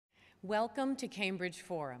Welcome to Cambridge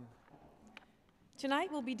Forum. Tonight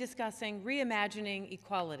we'll be discussing Reimagining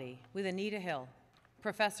Equality with Anita Hill,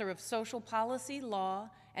 Professor of Social Policy, Law,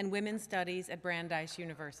 and Women's Studies at Brandeis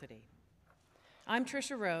University. I'm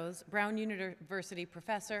Tricia Rose, Brown University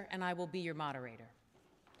professor, and I will be your moderator.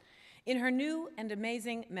 In her new and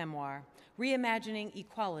amazing memoir, Reimagining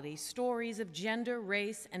Equality, Stories of Gender,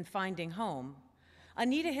 Race, and Finding Home,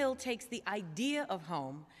 Anita Hill takes the idea of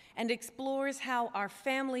home and explores how our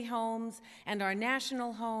family homes and our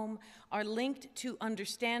national home are linked to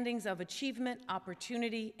understandings of achievement,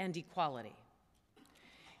 opportunity, and equality.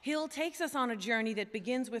 Hill takes us on a journey that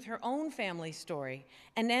begins with her own family story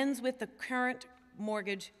and ends with the current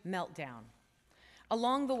mortgage meltdown.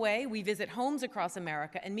 Along the way, we visit homes across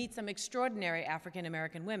America and meet some extraordinary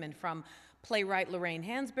African-American women, from playwright Lorraine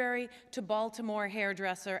Hansberry to Baltimore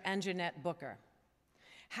hairdresser Anjanette Booker.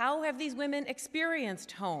 How have these women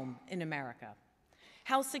experienced home in America?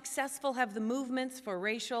 How successful have the movements for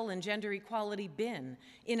racial and gender equality been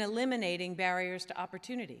in eliminating barriers to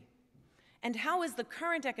opportunity? And how is the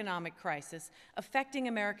current economic crisis affecting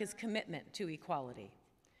America's commitment to equality?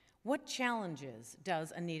 What challenges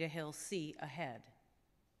does Anita Hill see ahead?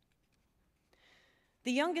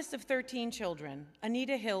 The youngest of 13 children,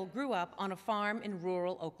 Anita Hill grew up on a farm in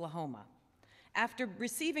rural Oklahoma. After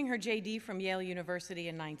receiving her JD from Yale University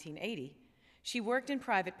in 1980, she worked in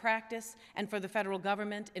private practice and for the federal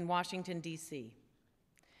government in Washington, D.C.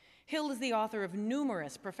 Hill is the author of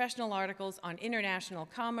numerous professional articles on international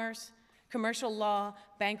commerce, commercial law,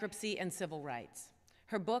 bankruptcy, and civil rights.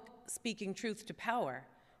 Her book, Speaking Truth to Power,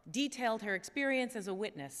 detailed her experience as a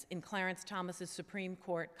witness in Clarence Thomas's Supreme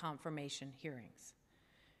Court confirmation hearings.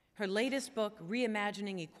 Her latest book,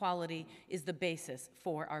 Reimagining Equality, is the basis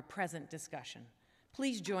for our present discussion.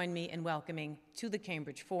 Please join me in welcoming to the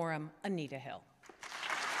Cambridge Forum, Anita Hill.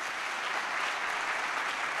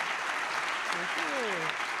 Thank you.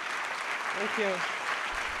 Thank you.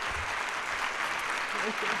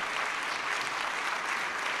 Thank you.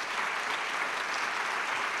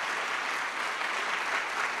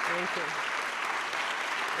 Thank you.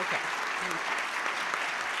 Okay.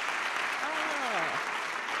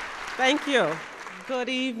 Thank you. Good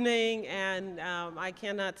evening, and I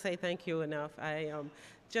cannot say thank you enough. I am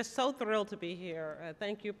just so thrilled to be here.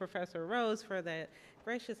 Thank you, Professor Rose, for that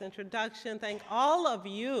gracious introduction. Thank all of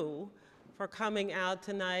you for coming out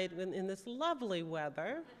tonight in this lovely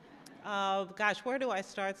weather. Gosh, where do I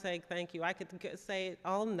start saying thank you? I could say it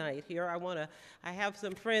all night here. I have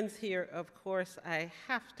some friends here. Of course, I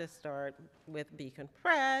have to start with Beacon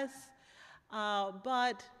Press,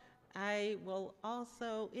 but I will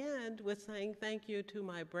also end with saying thank you to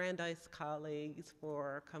my Brandeis colleagues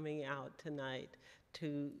for coming out tonight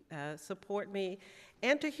to support me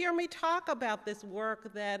and to hear me talk about this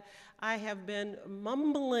work that I have been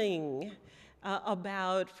mumbling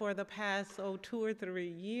about for the past 2 or 3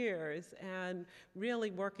 years, and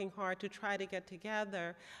really working hard to try to get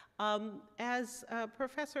together. As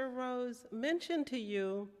Professor Rose mentioned to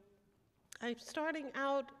you, I'm starting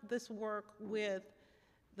out this work with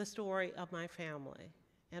the story of my family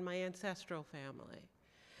and my ancestral family.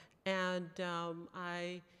 And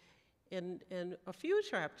I, in a few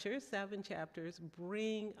chapters, 7 chapters,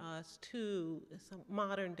 bring us to some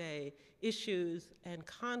modern day issues and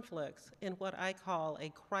conflicts in what I call a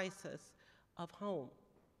crisis of home.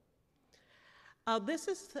 This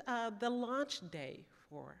is the launch day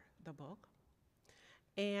for the book.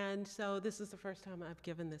 And so this is the first time I've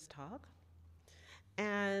given this talk.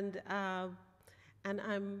 And I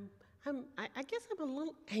guess I'm a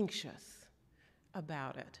little anxious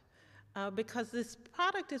about it because this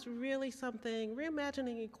product is really something,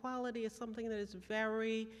 Reimagining Equality is something that is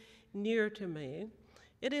very near to me.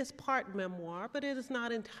 It is part memoir, but it is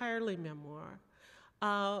not entirely memoir.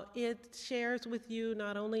 It shares with you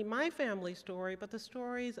not only my family story, but the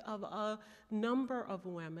stories of a number of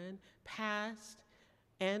women, past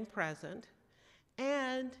and present,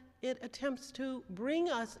 and it attempts to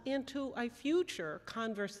bring us into a future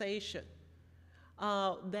conversation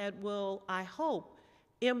that will, I hope,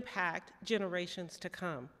 impact generations to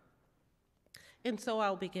come. And so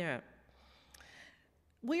I'll begin.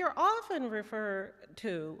 We are often referred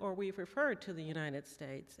to, or we've referred to the United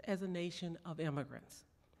States as a nation of immigrants.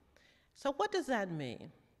 So what does that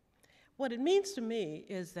mean? What it means to me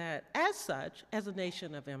is that as such, as a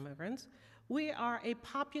nation of immigrants, we are a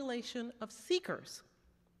population of seekers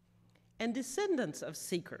and descendants of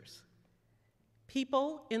seekers,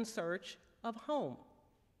 people in search of home.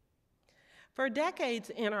 For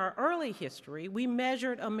decades in our early history, we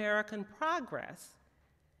measured American progress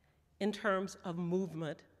in terms of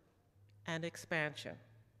movement and expansion.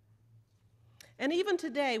 And even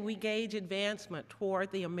today, we gauge advancement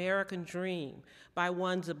toward the American dream by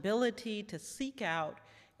one's ability to seek out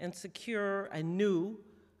and secure a new,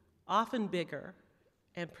 often bigger,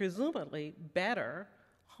 and presumably better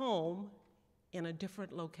home in a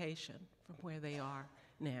different location from where they are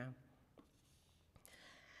now.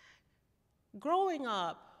 Growing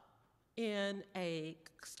up in a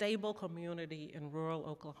stable community in rural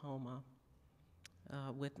Oklahoma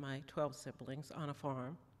with my 12 siblings on a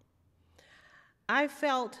farm, I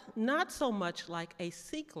felt not so much like a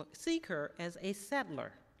seeker as a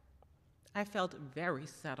settler. I felt very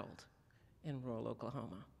settled in rural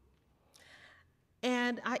Oklahoma.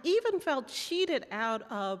 And I even felt cheated out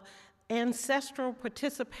of ancestral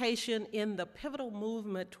participation in the pivotal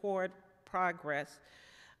movement toward progress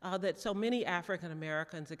that so many African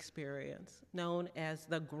Americans experience, known as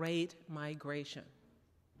the Great Migration.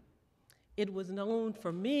 It was known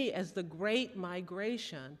for me as the Great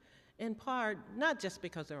Migration, in part, not just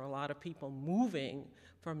because there are a lot of people moving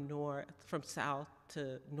from south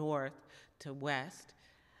to north to west,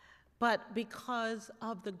 but because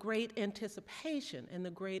of the great anticipation and the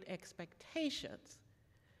great expectations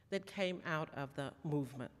that came out of the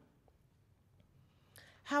movement.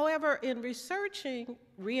 However, in researching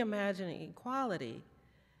Reimagining Equality,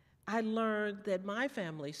 I learned that my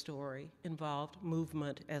family story involved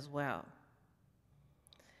movement as well.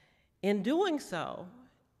 In doing so,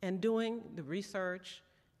 and doing the research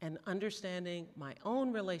and understanding my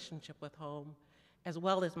own relationship with home, as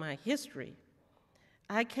well as my history,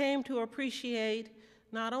 I came to appreciate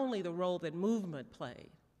not only the role that movement played,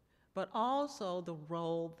 but also the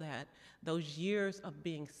role that those years of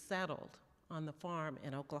being settled on the farm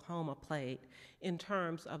in Oklahoma played in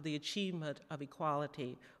terms of the achievement of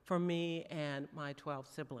equality for me and my 12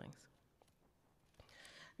 siblings.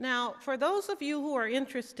 Now, for those of you who are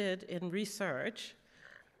interested in research,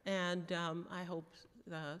 and I hope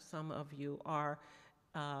some of you are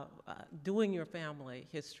doing your family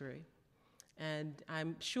history, and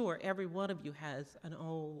I'm sure every one of you has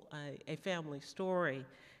a family story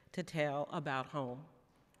to tell about home.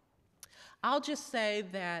 I'll just say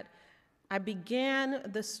that I began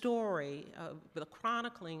the story, the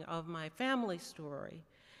chronicling of my family story,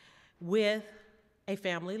 with a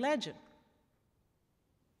family legend.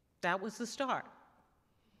 That was the start.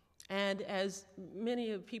 And as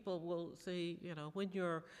many people will see, when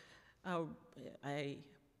you're a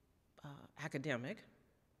academic,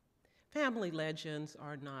 family legends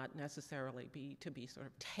are not necessarily to be sort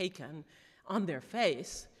of taken on their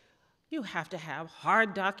face. You have to have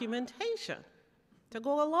hard documentation to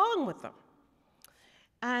go along with them.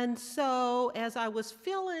 And so as I was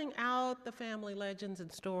filling out the family legends and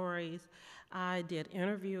stories, I did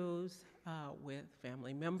interviews with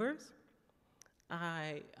family members.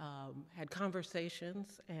 I had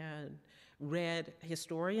conversations and read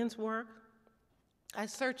historians' work. I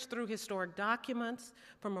searched through historic documents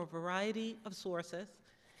from a variety of sources.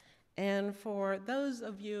 And for those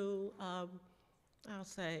of you, I'll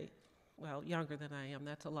say, well, younger than I am,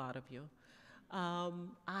 that's a lot of you,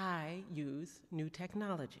 I use new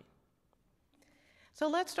technology. So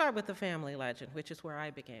let's start with the family legend, which is where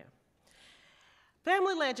I began.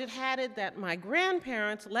 Family legend had it that my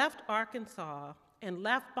grandparents left Arkansas and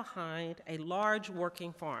left behind a large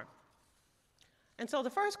working farm. And so the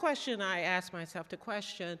first question I asked myself to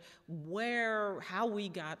question how we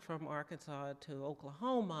got from Arkansas to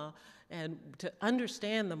Oklahoma and to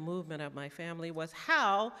understand the movement of my family was,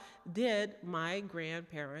 how did my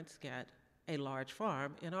grandparents get a large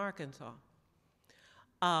farm in Arkansas?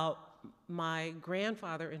 My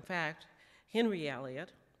grandfather, in fact,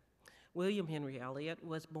 William Henry Elliott,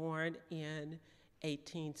 was born in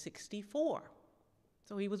 1864.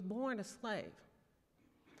 So he was born a slave.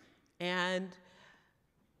 And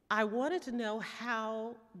I wanted to know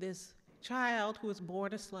how this child who was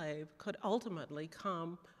born a slave could ultimately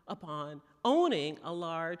come upon owning a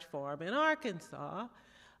large farm in Arkansas,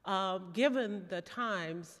 given the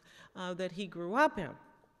times that he grew up in.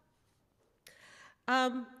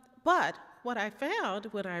 But what I found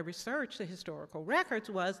when I researched the historical records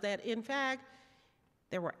was that, in fact,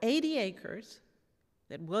 there were 80 acres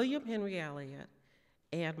that William Henry Elliott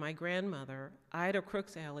and my grandmother, Ida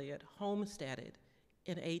Crooks Elliott, homesteaded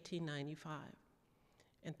in 1895.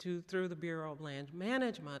 And through the Bureau of Land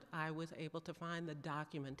Management, I was able to find the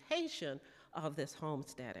documentation of this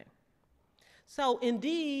homesteading. So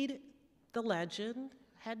indeed, the legend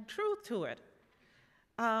had truth to it.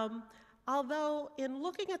 Although in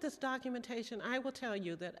looking at this documentation, I will tell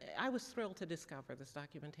you that I was thrilled to discover this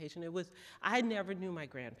documentation. I never knew my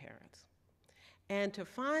grandparents. And to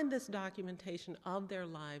find this documentation of their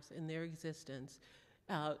lives and their existence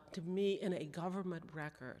to me in a government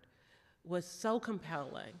record was so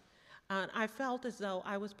compelling. And I felt as though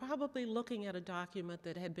I was probably looking at a document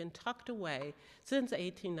that had been tucked away since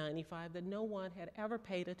 1895 that no one had ever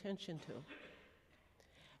paid attention to.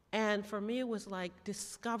 And for me, it was like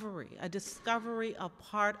discovery, a discovery of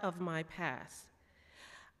part of my past.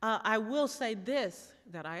 I will say this,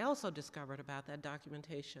 that I also discovered about that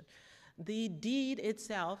documentation. The deed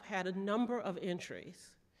itself had a number of entries,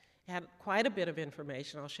 had quite a bit of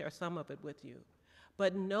information. I'll share some of it with you.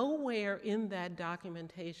 But nowhere in that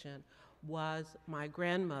documentation was my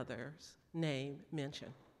grandmother's name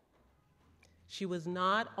mentioned. She was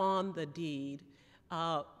not on the deed.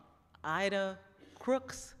 Ida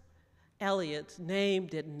Crooks Elliott's name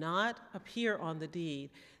did not appear on the deed.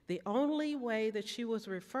 The only way that she was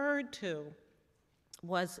referred to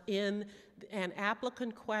was in an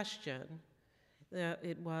applicant question.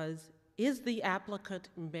 It was, is the applicant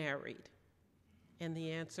married? And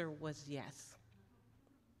the answer was yes.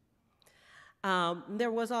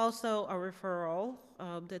 There was also a referral,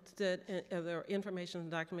 the information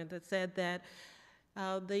document that said that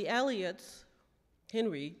the Elliots,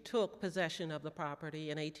 Henry, took possession of the property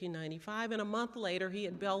in 1895, and a month later he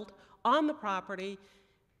had built on the property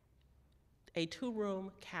a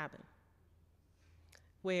 2-room cabin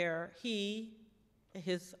where he,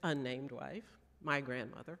 his unnamed wife, my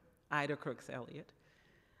grandmother, Ida Crooks Elliott,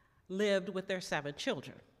 lived with their 7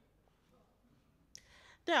 children.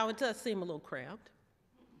 Now, it does seem a little cramped,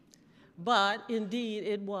 but indeed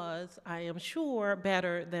it was, I am sure,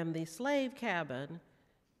 better than the slave cabin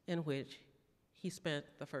in which he spent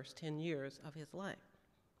the first 10 years of his life.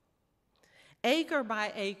 Acre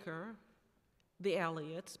by acre, the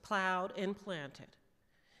Elliots plowed and planted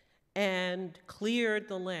and cleared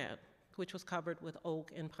the land, which was covered with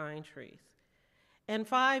oak and pine trees. And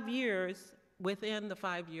 5 years, within the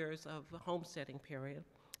 5 years of the homesteading period,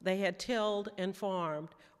 they had tilled and farmed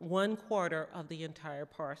 1/4 of the entire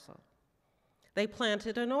parcel. They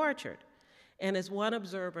planted an orchard, and as one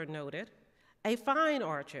observer noted, a fine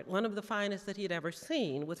orchard, one of the finest that he'd ever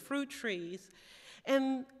seen, with fruit trees,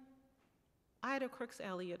 and Ida Crooks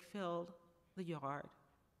Elliott filled the yard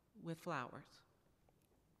with flowers.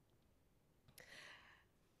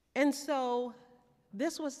 And so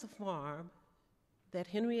this was the farm that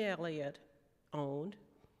Henry Elliott owned,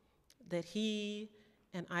 that he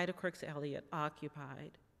and Ida Crooks Elliott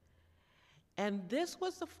occupied. And this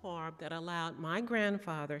was the farm that allowed my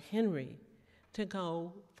grandfather, Henry, to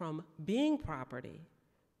go from being property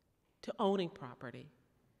to owning property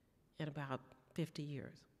in about 50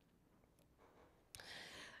 years.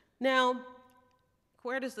 Now,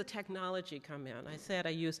 where does the technology come in? I said I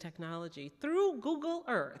use technology. Through Google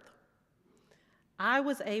Earth, I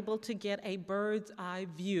was able to get a bird's eye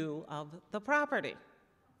view of the property.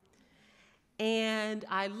 And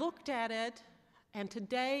I looked at it, and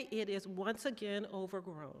today it is once again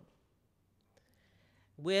overgrown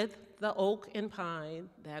with the oak and pine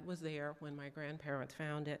that was there when my grandparents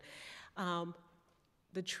found it.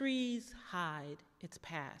 The trees hide its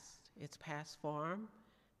past farm,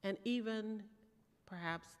 and even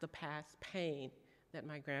perhaps the past pain that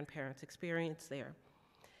my grandparents experienced there.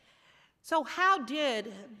 So how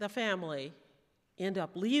did the family end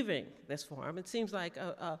up leaving this farm? It seems like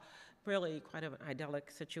a really quite an idyllic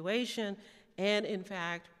situation, and in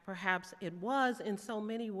fact, perhaps it was in so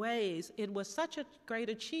many ways. It was such a great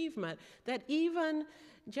achievement that even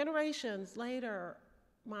generations later,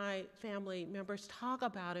 my family members talk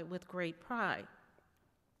about it with great pride.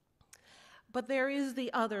 But there is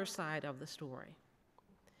the other side of the story,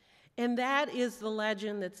 and that is the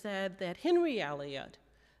legend that said that Henry Elliott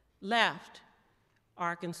left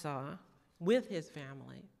Arkansas with his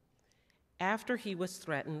family after he was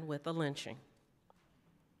threatened with a lynching.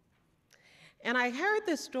 And I heard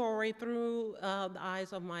this story through the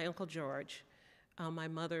eyes of my Uncle George, my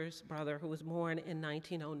mother's brother, who was born in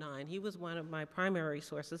 1909. He was one of my primary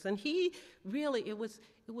sources, and he really, it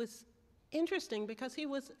was interesting because he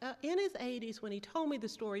was in his 80s when he told me the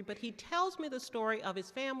story, but he tells me the story of his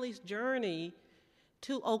family's journey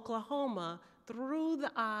to Oklahoma through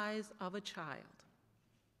the eyes of a child.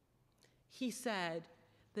 He said,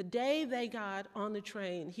 the day they got on the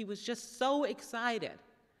train, he was just so excited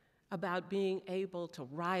about being able to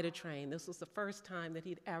ride a train. This was the first time that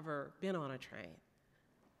he'd ever been on a train.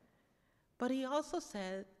 But he also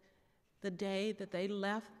said the day that they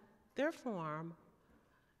left their farm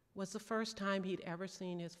was the first time he'd ever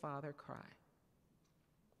seen his father cry.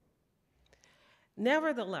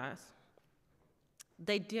 Nevertheless,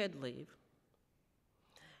 they did leave.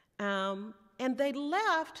 And they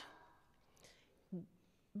left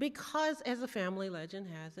because, as the family legend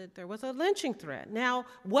has it, there was a lynching threat. Now,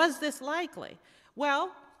 was this likely?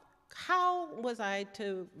 Well, how was I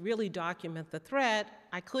to really document the threat?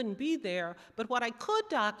 I couldn't be there, but what I could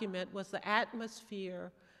document was the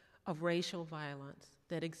atmosphere of racial violence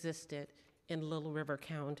that existed in Little River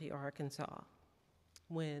County, Arkansas,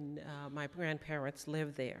 when my grandparents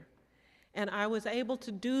lived there. And I was able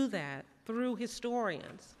to do that through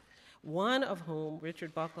historians, one of whom,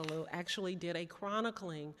 Richard Buckaloo, actually did a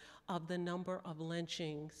chronicling of the number of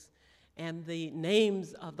lynchings and the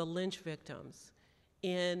names of the lynch victims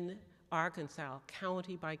in Arkansas,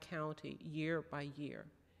 county by county, year by year.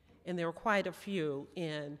 And there were quite a few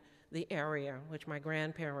in the area in which my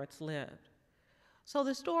grandparents lived. So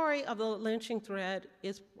the story of the lynching threat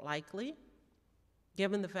is likely,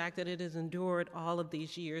 given the fact that it has endured all of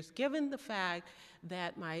these years, given the fact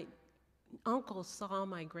that my uncle saw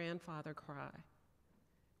my grandfather cry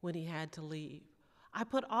when he had to leave. I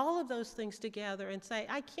put all of those things together and say,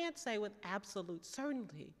 I can't say with absolute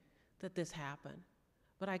certainty that this happened,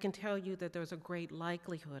 but I can tell you that there's a great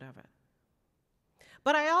likelihood of it.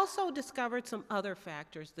 But I also discovered some other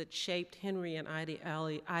factors that shaped Henry and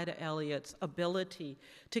Ida Elliott's ability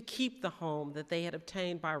to keep the home that they had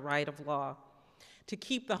obtained by right of law, to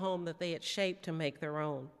keep the home that they had shaped to make their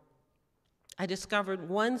own. I discovered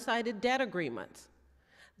one-sided debt agreements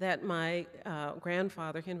that my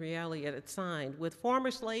grandfather, Henry Elliott, had signed with former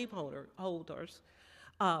slaveholders,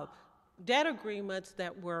 debt agreements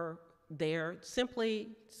that were there simply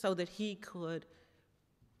so that he could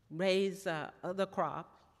raise the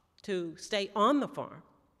crop to stay on the farm.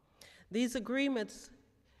 These agreements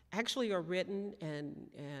actually are written and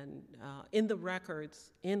in the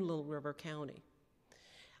records in Little River County.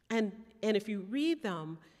 And if you read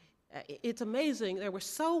them, it's amazing. They were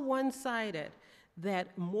so one-sided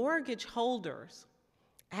that mortgage holders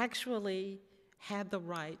actually had the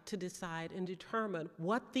right to decide and determine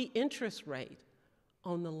what the interest rate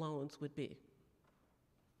on the loans would be.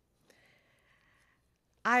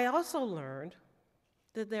 I also learned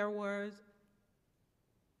that there was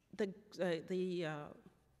the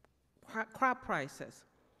crop prices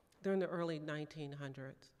during the early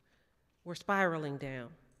 1900s were spiraling down,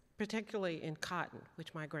 particularly in cotton,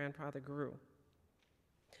 which my grandfather grew.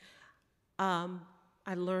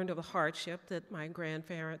 I learned of the hardship that my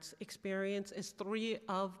grandparents experienced as 3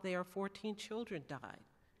 of their 14 children died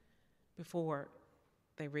before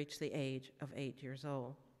they reached the age of 8 years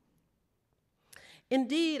old.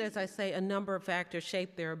 Indeed, as I say, a number of factors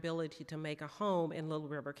shaped their ability to make a home in Little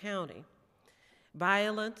River County.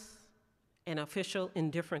 Violence and official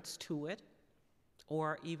indifference to it,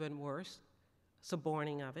 or even worse,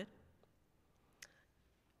 suborning of it.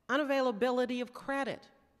 Unavailability of credit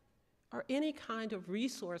or any kind of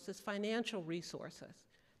resources, financial resources,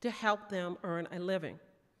 to help them earn a living.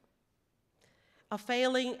 A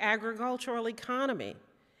failing agricultural economy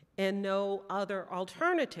and no other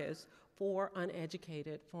alternatives for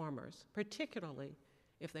uneducated farmers, particularly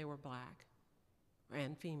if they were Black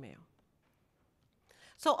and female.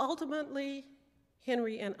 So ultimately,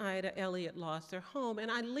 Henry and Ida Elliott lost their home,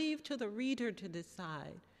 and I leave to the reader to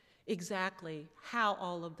decide exactly how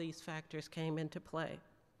all of these factors came into play.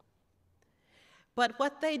 But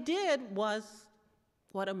what they did was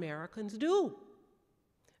what Americans do.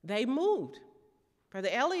 They moved. For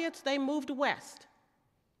the Elliots, they moved west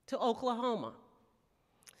to Oklahoma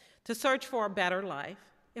to search for a better life,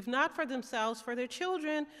 if not for themselves, for their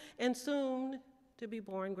children, and soon to be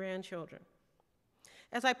born grandchildren.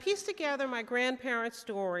 As I pieced together my grandparents'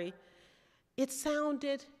 story, it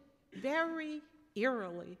sounded very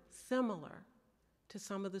eerily similar to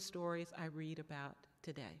some of the stories I read about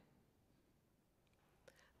today.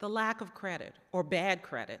 The lack of credit, or bad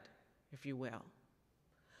credit, if you will.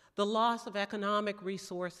 The loss of economic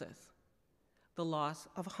resources. The loss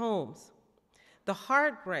of homes. The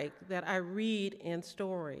heartbreak that I read in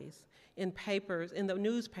stories, in papers, in the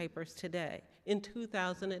newspapers today, in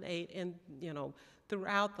 2008, and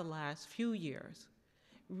throughout the last few years,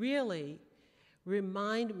 really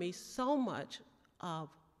remind me so much of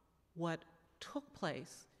what took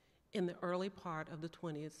place in the early part of the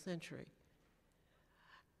 20th century.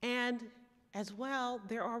 And as well,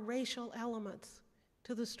 there are racial elements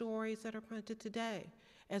to the stories that are printed today,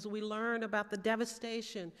 as we learn about the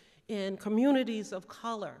devastation in communities of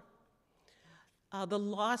color, the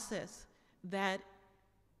losses that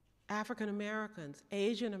African Americans,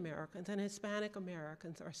 Asian Americans, and Hispanic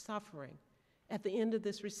Americans are suffering at the end of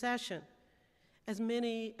this recession. As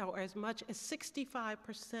many, or as much as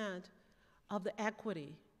 65% of the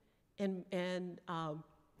equity and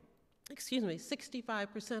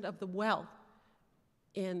 65% of the wealth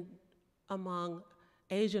among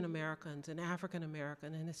Asian Americans and African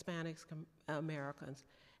American and Hispanic Americans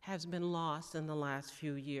has been lost in the last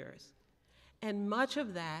few years. And much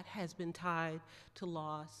of that has been tied to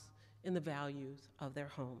loss in the values of their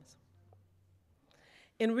homes.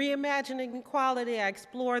 In Reimagining Equality, I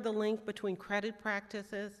explore the link between credit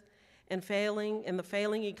practices and the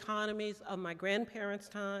failing economies of my grandparents'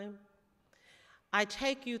 time. I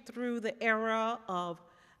take you through the era of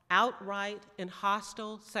outright and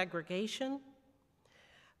hostile segregation,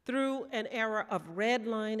 through an era of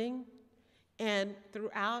redlining, and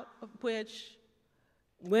throughout which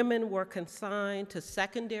women were consigned to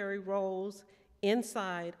secondary roles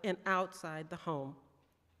inside and outside the home.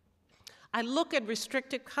 I look at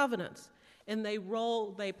restricted covenants and the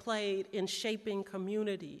role they played in shaping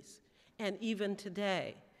communities, and even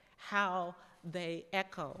today, how they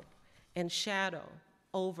echo and shadow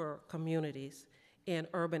over communities in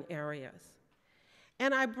urban areas.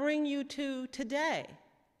 And I bring you to today,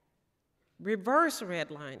 reverse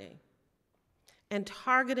redlining and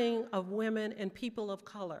targeting of women and people of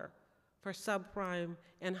color for subprime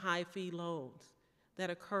and high-fee loans that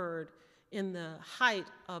occurred in the height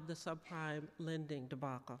of the subprime lending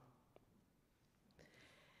debacle.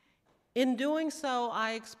 In doing so,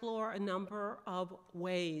 I explore a number of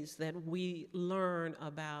ways that we learn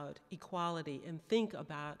about equality and think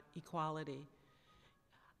about equality.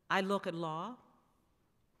 I look at law.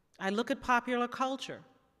 I look at popular culture.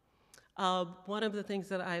 One of the things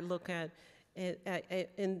that I look at,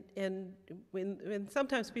 and when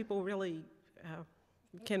sometimes people really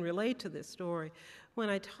can relate to this story, when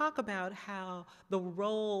I talk about how the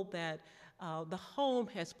role that the home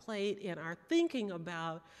has played in our thinking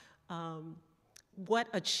about what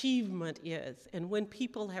achievement is, and when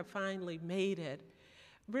people have finally made it.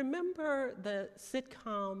 Remember the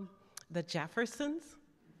sitcom The Jeffersons?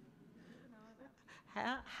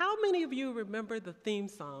 How many of you remember the theme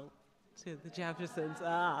song to The Jeffersons?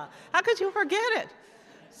 How could you forget it?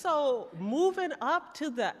 So moving up to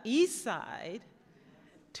the east side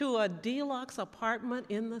to a deluxe apartment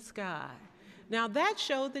in the sky. Now that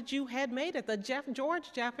showed that you had made it.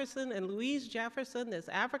 George Jefferson and Louise Jefferson, this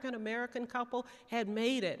African-American couple, had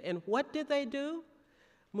made it. And what did they do?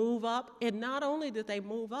 Move up. And not only did they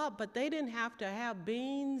move up, but they didn't have to have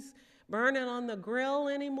beans burning on the grill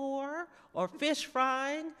anymore or fish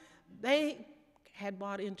frying. They had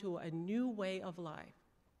bought into a new way of life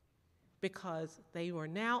because they were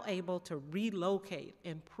now able to relocate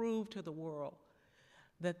and prove to the world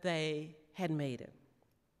that they had made it.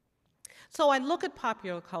 So I look at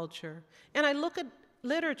popular culture and I look at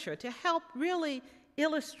literature to help really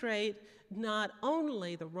illustrate not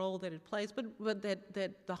only the role that it plays, but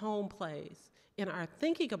that the home plays in our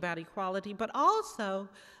thinking about equality, but also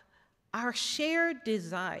our shared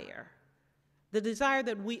desire, the desire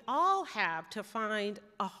that we all have to find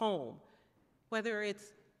a home, whether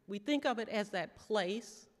we think of it as that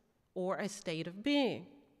place or a state of being.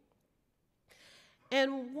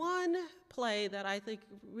 And one play that I think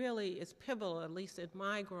really is pivotal, at least in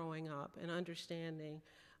my growing up and understanding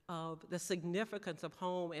of the significance of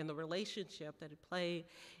home and the relationship that it played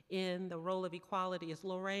in the role of equality, is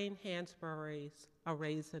Lorraine Hansberry's A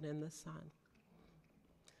Raisin in the Sun.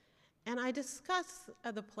 And I discuss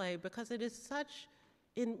the play because it is such,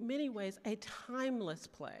 in many ways, a timeless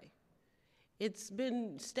play. It's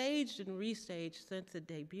been staged and restaged since it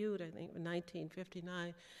debuted, I think, in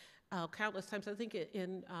 1959. Countless times. I think it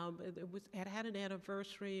had an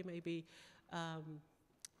anniversary maybe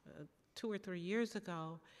 2 or 3 years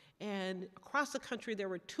ago, and across the country there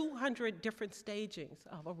were 200 different stagings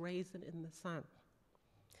of A Raisin in the Sun.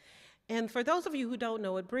 And for those of you who don't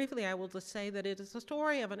know it, briefly I will just say that it is a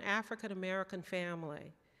story of an African-American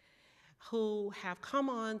family who have come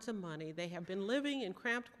on to money. They have been living in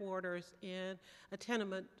cramped quarters in a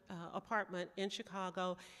tenement apartment in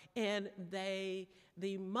Chicago, and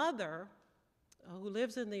the mother, who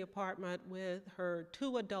lives in the apartment with her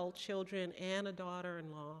 2 adult children and a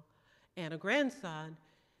daughter-in-law and a grandson,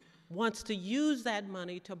 wants to use that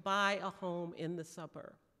money to buy a home in the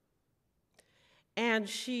suburb. And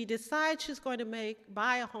she decides she's going to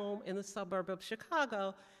buy a home in the suburb of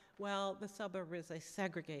Chicago. Well, the suburb is a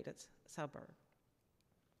segregated suburb.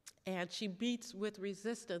 And she meets with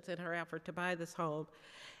resistance in her effort to buy this home.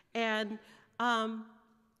 And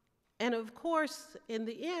of course, in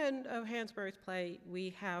the end of Hansberry's play,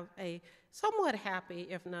 we have a somewhat happy,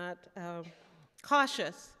 if not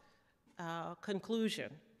cautious,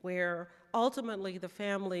 conclusion, where ultimately the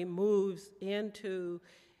family moves into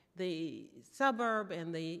the suburb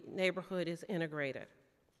and the neighborhood is integrated.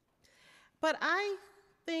 But I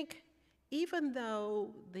think even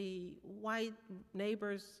though the white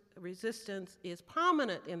neighbor's resistance is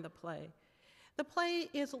prominent in the play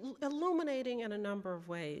is illuminating in a number of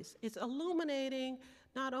ways. It's illuminating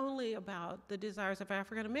not only about the desires of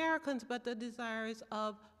African Americans, but the desires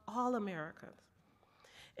of all Americans.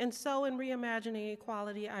 And so in Reimagining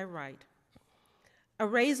Equality, I write, "A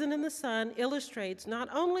Raisin in the Sun illustrates not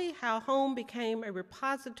only how home became a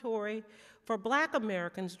repository for Black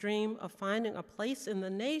Americans' dream of finding a place in the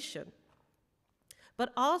nation,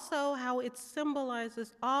 but also how it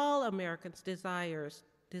symbolizes all Americans'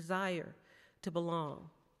 desire to belong.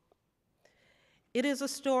 It is a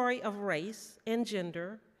story of race and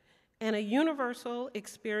gender and a universal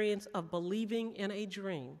experience of believing in a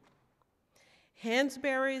dream.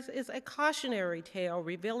 Hansberry's is a cautionary tale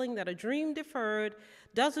revealing that a dream deferred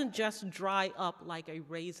doesn't just dry up like a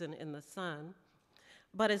raisin in the sun,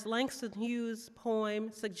 but as Langston Hughes'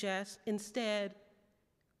 poem suggests, instead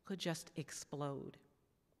could just explode.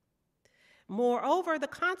 Moreover, the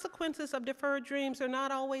consequences of deferred dreams are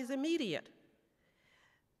not always immediate.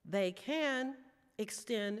 They can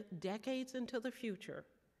extend decades into the future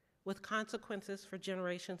with consequences for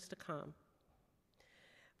generations to come.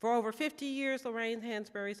 For over 50 years, Lorraine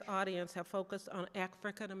Hansberry's audience have focused on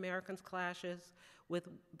African Americans' clashes with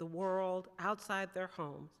the world outside their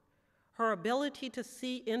homes. Her ability to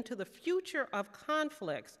see into the future of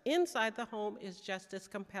conflicts inside the home is just as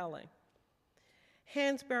compelling.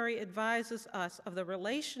 Hansberry advises us of the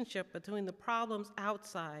relationship between the problems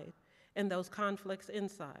outside and those conflicts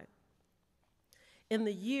inside. In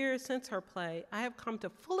the years since her play, I have come to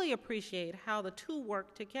fully appreciate how the two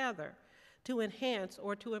work together to enhance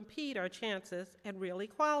or to impede our chances at real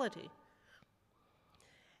equality.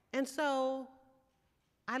 And so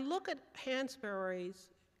I look at Hansberry's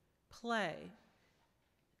play,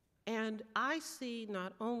 and I see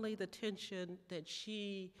not only the tension that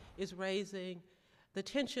she is raising, the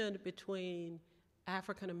tension between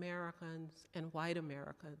African Americans and white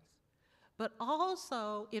Americans, but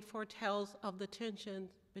also it foretells of the tensions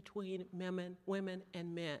between women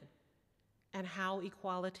and men and how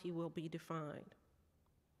equality will be defined.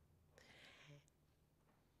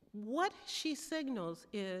 What she signals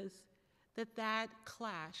is that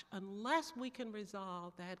clash, unless we can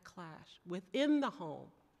resolve that clash within the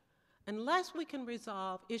home, unless we can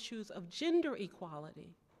resolve issues of gender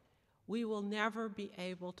equality, we will never be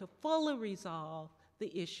able to fully resolve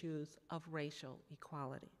the issues of racial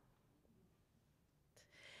equality.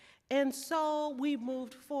 And so we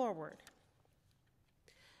moved forward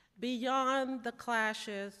beyond the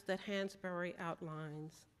clashes that Hansberry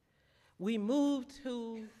outlines. We moved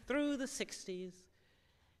through the 60s.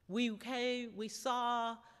 We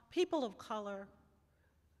saw people of color,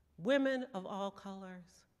 women of all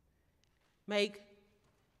colors, make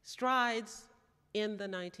strides in the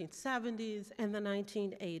 1970s and the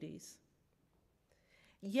 1980s.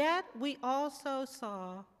 Yet we also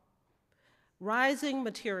saw rising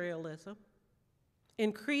materialism,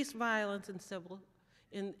 increased violence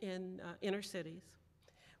in inner cities,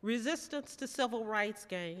 resistance to civil rights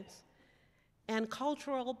gains, and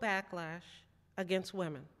cultural backlash against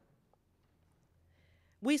women.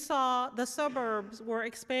 We saw the suburbs were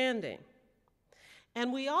expanding.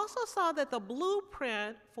 And we also saw that the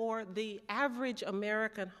blueprint for the average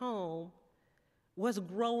American home was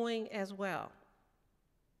growing as well.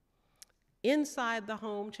 Inside the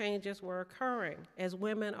home, changes were occurring as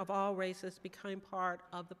women of all races became part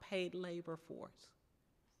of the paid labor force.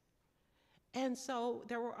 And so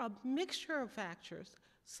there were a mixture of factors,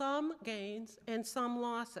 some gains and some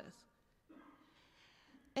losses.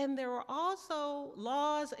 And there were also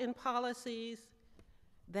laws and policies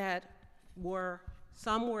that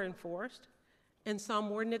some were enforced and some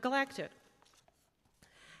were neglected.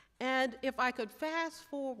 And if I could fast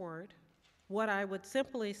forward, what I would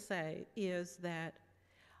simply say is that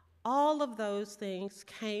all of those things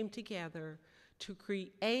came together to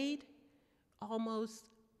create almost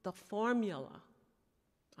the formula,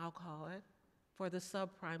 I'll call it, for the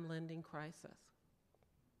subprime lending crisis.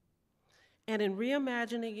 And in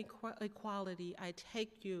Reimagining Equality, I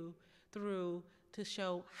take you through to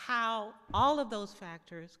show how all of those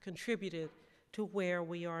factors contributed to where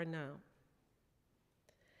we are now.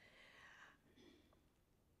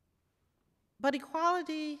 But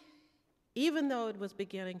equality, even though it was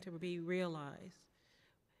beginning to be realized,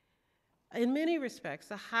 in many respects,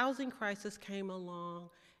 the housing crisis came along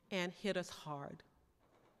and hit us hard.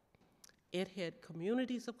 It hit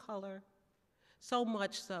communities of color, so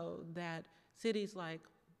much so that cities like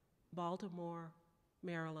Baltimore,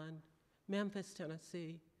 Maryland, Memphis,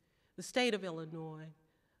 Tennessee, the state of Illinois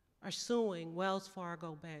are suing Wells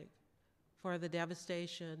Fargo Bank for the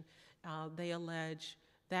devastation they allege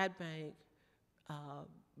that bank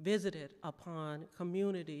visited upon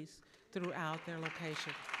communities throughout their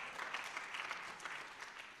location.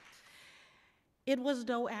 It was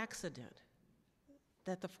no accident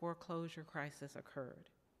that the foreclosure crisis occurred.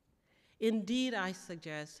 Indeed, I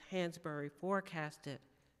suggest Hansberry forecasted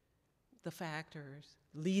the factors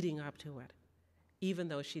leading up to it, even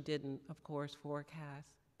though she didn't, of course, forecast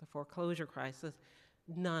the foreclosure crisis.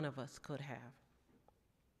 None of us could have.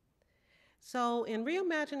 So in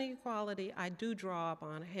Reimagining Equality, I do draw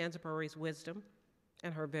upon Hansberry's wisdom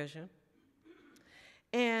and her vision.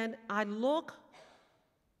 And I look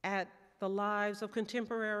at the lives of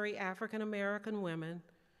contemporary African American women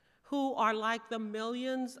who are like the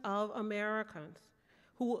millions of Americans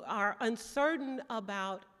who are uncertain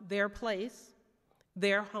about their place,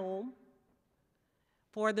 their home,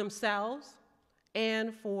 for themselves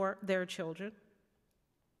and for their children.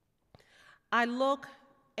 I look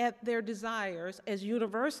at their desires as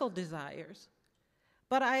universal desires,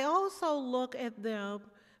 but I also look at them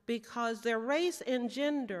because their race and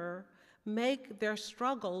gender make their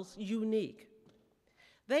struggles unique.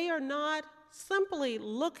 They are not simply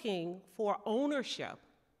looking for ownership.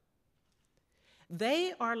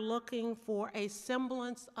 They are looking for a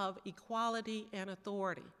semblance of equality and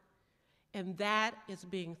authority, and that is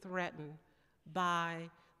being threatened by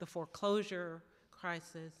the foreclosure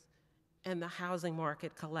crisis and the housing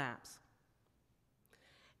market collapse.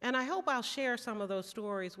 And I hope I'll share some of those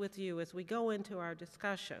stories with you as we go into our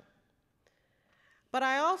discussion. But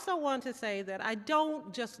I also want to say that I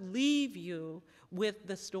don't just leave you with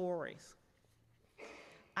the stories.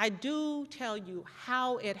 I do tell you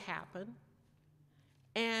how it happened,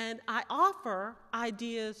 and I offer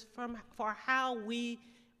ideas for how we,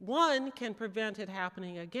 one, can prevent it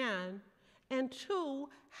happening again, and two,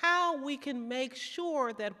 how we can make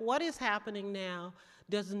sure that what is happening now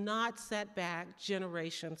does not set back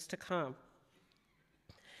generations to come.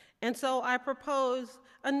 And so I propose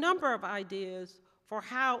a number of ideas for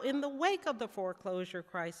how, in the wake of the foreclosure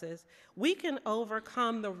crisis, we can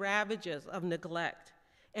overcome the ravages of neglect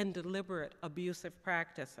and deliberate abusive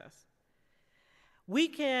practices. We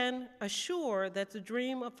can assure that the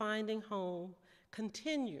dream of finding home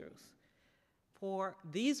continues for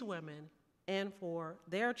these women and for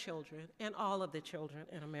their children and all of the children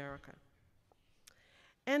in America.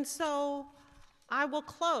 And so I will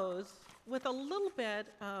close with a little bit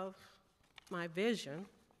of my vision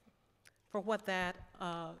for what that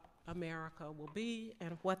America will be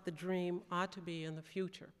and what the dream ought to be in the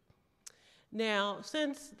future. Now,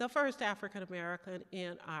 since the first African American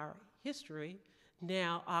in our history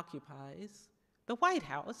now occupies the White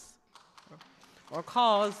House, or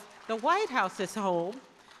calls the White House his home,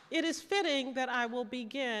 it is fitting that I will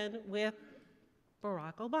begin with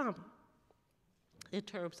Barack Obama in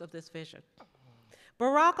terms of this vision.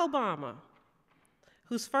 Barack Obama,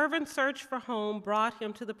 whose fervent search for home brought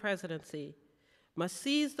him to the presidency, must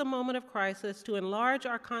seize the moment of crisis to enlarge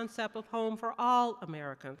our concept of home for all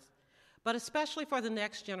Americans, but especially for the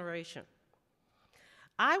next generation.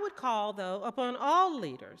 I would call, though, upon all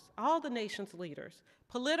leaders, all the nation's leaders,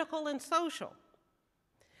 political and social.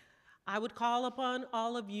 I would call upon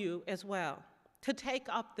all of you as well to take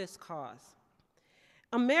up this cause.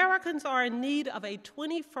 Americans are in need of a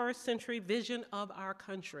 21st century vision of our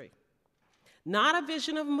country. Not a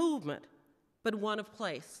vision of movement, but one of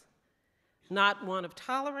place. Not one of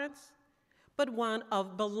tolerance, but one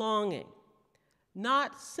of belonging.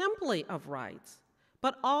 Not simply of rights,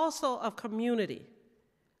 but also of community,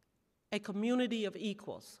 a community of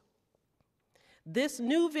equals. This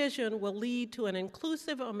new vision will lead to an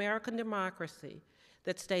inclusive American democracy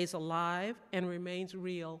that stays alive and remains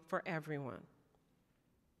real for everyone.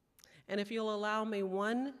 And if you'll allow me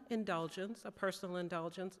one indulgence, a personal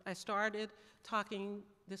indulgence, I started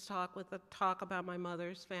this talk with a talk about my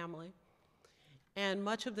mother's family. And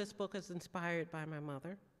much of this book is inspired by my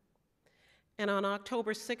mother. And on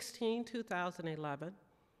October 16, 2011,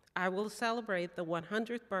 I will celebrate the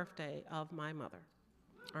 100th birthday of my mother,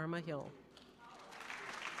 Irma Hill.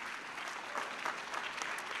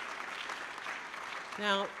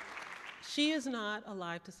 Now, she is not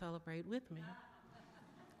alive to celebrate with me.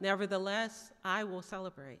 Nevertheless, I will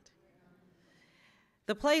celebrate.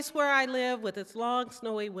 The place where I live with its long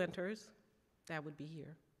snowy winters, that would be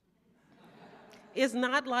here, is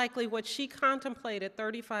not likely what she contemplated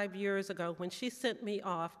 35 years ago when she sent me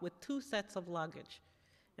off with 2 sets of luggage.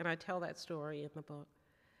 And I tell that story in the book.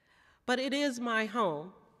 But it is my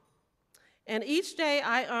home. And each day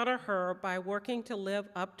I honor her by working to live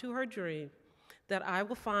up to her dream that I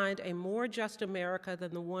will find a more just America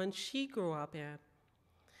than the one she grew up in.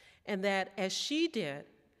 And that as she did,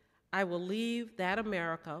 I will leave that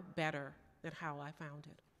America better than how I found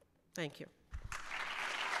it. Thank you.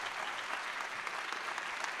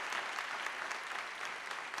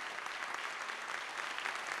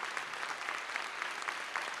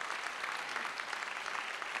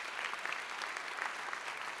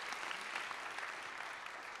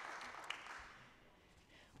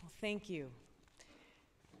 Well, thank you.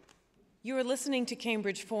 You are listening to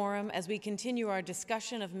Cambridge Forum as we continue our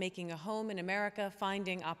discussion of making a home in America,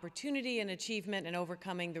 finding opportunity and achievement, and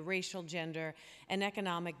overcoming the racial, gender, and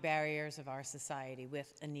economic barriers of our society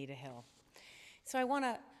with Anita Hill. So I want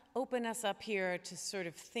to open us up here to sort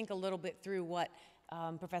of think a little bit through what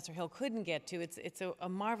Professor Hill couldn't get to. It's a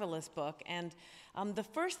marvelous book, and the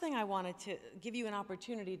first thing I wanted to give you an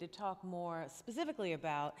opportunity to talk more specifically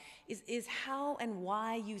about is how and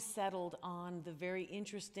why you settled on the very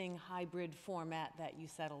interesting hybrid format that you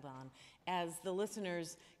settled on. As the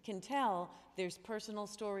listeners can tell, there's personal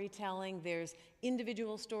storytelling, there's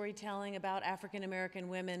individual storytelling about African American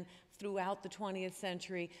women throughout the 20th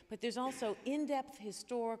century, but there's also in-depth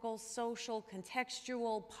historical, social,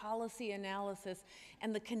 contextual, policy analysis,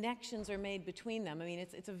 and the connections are made between them. I mean,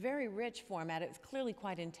 it's a very rich format. It's clearly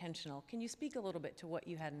quite intentional. Can you speak a little bit to what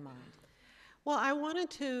you had in mind? Well, I wanted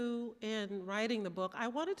to, in writing the book, I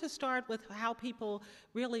wanted to start with how people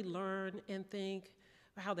really learn and think,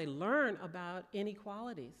 how they learn about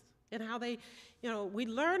inequalities, and how they, we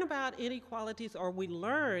learn about inequalities, or we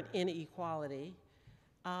learn inequality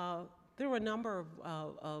through a number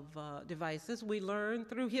of devices. We learn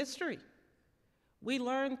through history. We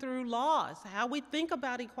learn through laws. How we think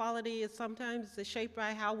about equality is sometimes shaped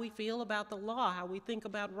by how we feel about the law, how we think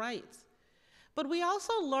about rights. But we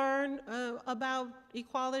also learn about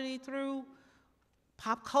equality through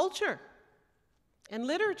pop culture and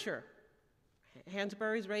literature.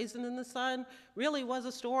 Hansberry's Raisin in the Sun really was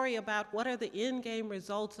a story about what are the in-game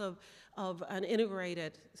results of an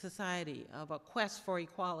integrated society, of a quest for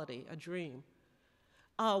equality, a dream.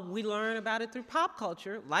 We learn about it through pop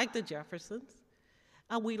culture, like the Jeffersons.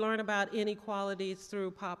 We learn about inequalities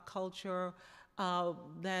through pop culture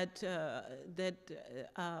that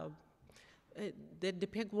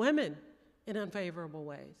depict women in unfavorable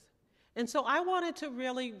ways. And so I wanted to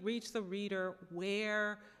really reach the reader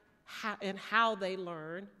how they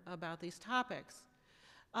learn about these topics.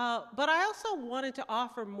 But I also wanted to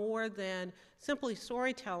offer more than simply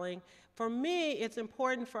storytelling. For me, it's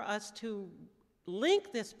important for us to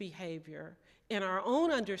link this behavior in our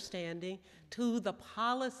own understanding to the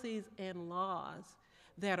policies and laws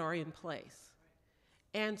that are in place.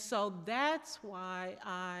 And so that's why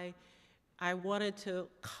I wanted to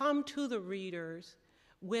come to the readers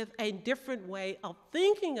with a different way of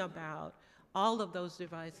thinking about all of those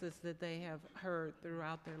devices that they have heard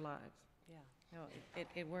throughout their lives. Yeah, no,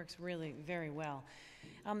 it works really very well.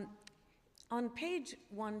 On page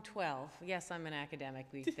 112, yes, I'm an academic.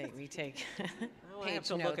 We take Oh, page I have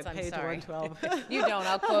to notes. look at I'm page sorry. 112. You don't.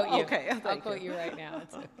 I'll quote you. Okay, I'll quote you right now.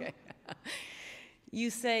 It's okay. You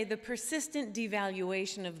say, the persistent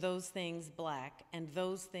devaluation of those things black and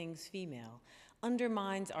those things female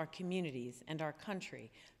undermines our communities and our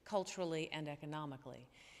country, culturally and economically.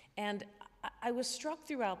 And I was struck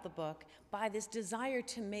throughout the book by this desire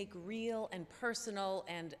to make real and personal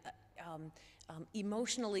and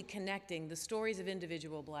emotionally connecting the stories of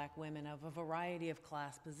individual black women of a variety of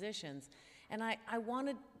class positions. And I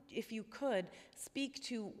wanted, if you could, speak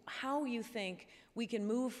to how you think we can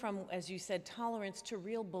move from, as you said, tolerance to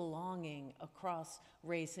real belonging across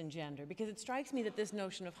race and gender. Because it strikes me that this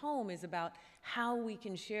notion of home is about how we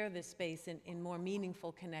can share this space in more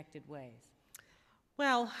meaningful, connected ways.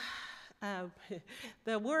 Well,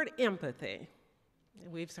 the word empathy,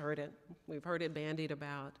 we've heard it bandied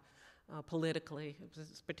about politically,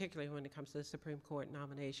 particularly when it comes to the Supreme Court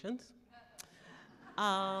nominations.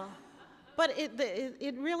 But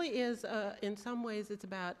it really is, in some ways, it's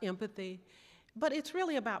about empathy, but it's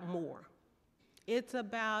really about more. It's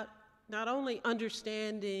about not only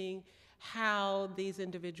understanding how these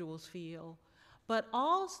individuals feel, but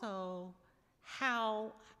also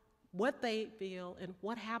how what they feel and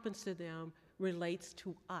what happens to them relates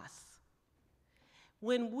to us.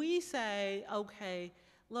 When we say, okay,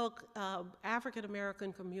 look, African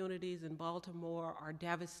American communities in Baltimore are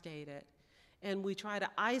devastated, and we try to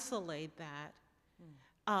isolate that,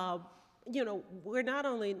 we're not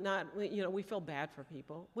only we feel bad for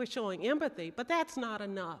people, we're showing empathy, but that's not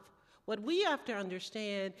enough. What we have to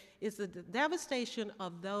understand is that the devastation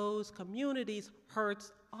of those communities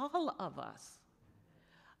hurts all of us.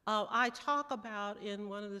 I talk about in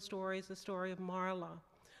one of the stories, the story of Marla,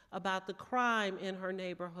 about the crime in her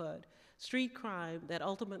neighborhood. street crime that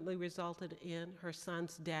ultimately resulted in her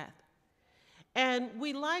son's death. And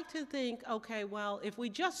we like to think, okay, well, if we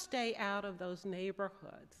just stay out of those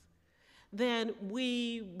neighborhoods, then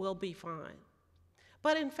we will be fine.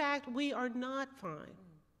 But in fact, we are not fine.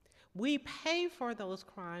 We pay for those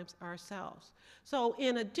crimes ourselves. So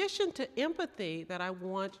in addition to empathy that I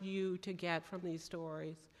want you to get from these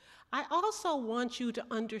stories, I also want you to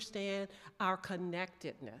understand our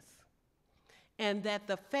connectedness, and that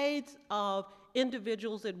the fates of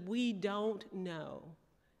individuals that we don't know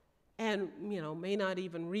and may not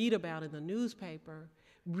even read about in the newspaper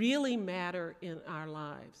really matter in our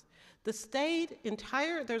lives. There's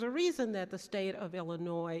a reason that the state of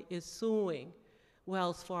Illinois is suing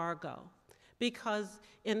Wells Fargo,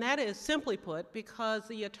 and that is simply put, because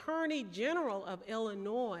the Attorney General of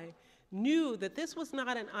Illinois knew that this was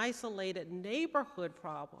not an isolated neighborhood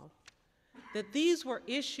problem, that these were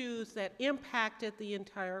issues that impacted the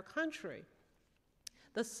entire country.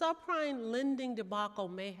 The subprime lending debacle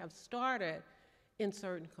may have started in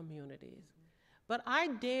certain communities, but I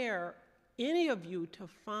dare any of you to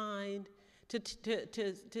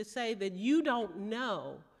say that you don't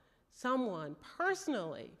know someone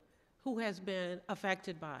personally who has been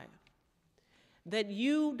affected by it, that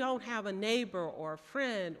you don't have a neighbor or a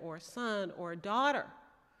friend or a son or a daughter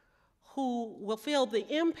who will feel the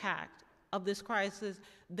impact of this crisis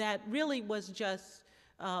that really was just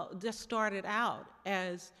started out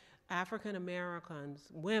as African Americans,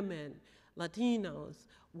 women, Latinos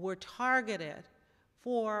were targeted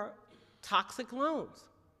for toxic loans.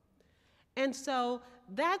 And so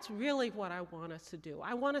that's really what I want us to do.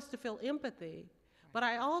 I want us to feel empathy, but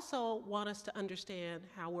I also want us to understand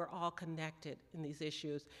how we're all connected in these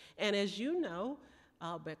issues. And as you know,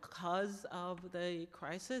 because of the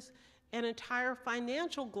crisis, an entire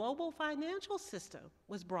global financial system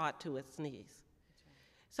was brought to its knees.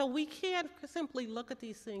 So we can't simply look at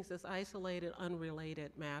these things as isolated,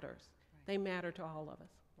 unrelated matters. They matter to all of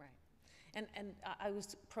us. And I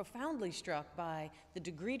was profoundly struck by the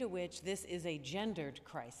degree to which this is a gendered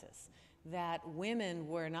crisis, that women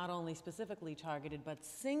were not only specifically targeted, but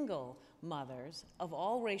single mothers of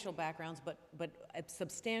all racial backgrounds, but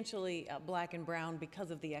substantially black and brown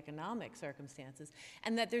because of the economic circumstances,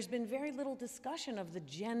 and that there's been very little discussion of the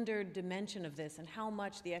gendered dimension of this and how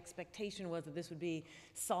much the expectation was that this would be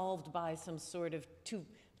solved by some sort of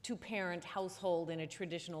two-parent household in a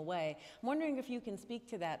traditional way. I'm wondering if you can speak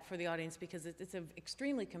to that for the audience, because it's an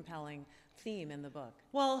extremely compelling theme in the book.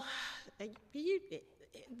 Well,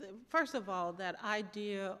 first of all, that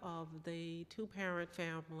idea of the two-parent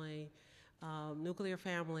family, nuclear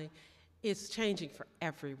family, is changing for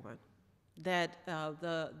everyone. That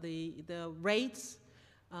the rates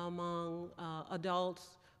among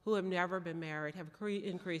adults who have never been married have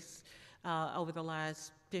increased over the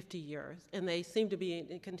last 50 years, and they seem to be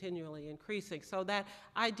continually increasing. So that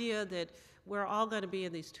idea that we're all going to be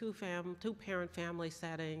in these two-parent family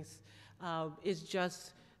settings is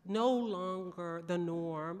just no longer the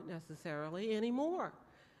norm necessarily anymore.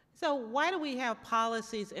 So why do we have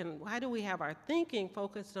policies and why do we have our thinking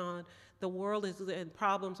focused on the world and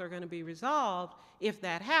problems are going to be resolved if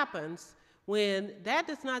that happens, when that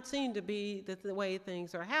does not seem to be the way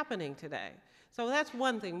things are happening today? So that's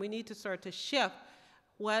one thing. We need to start to shift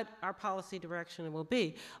what our policy direction will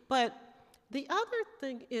be. But the other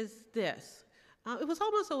thing is this. It was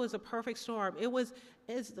almost always a perfect storm.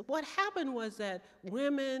 What happened was that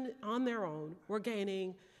women on their own were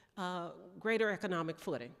gaining greater economic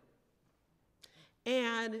footing.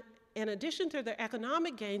 And in addition to the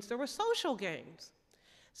economic gains, there were social gains,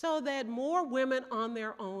 so that more women on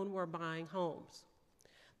their own were buying homes.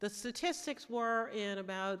 The statistics were in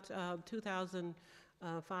about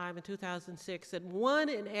 2005 and 2006 that 1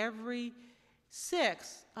 in every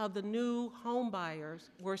 6 of the new home buyers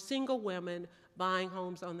were single women buying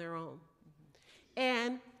homes on their own.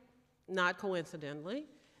 And not coincidentally,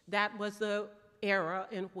 that was the era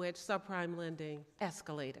in which subprime lending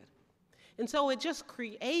escalated. And so it just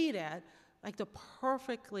created like the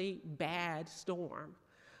perfectly bad storm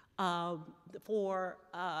for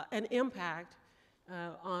an impact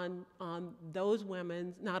on those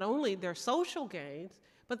women's, not only their social gains,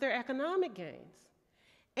 but their economic gains.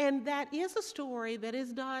 And that is a story that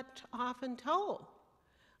is not often told.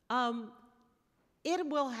 It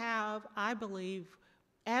will have, I believe,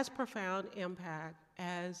 as profound impact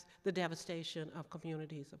as the devastation of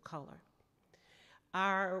communities of color.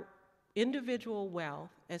 Our individual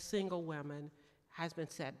wealth as single women has been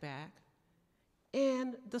set back,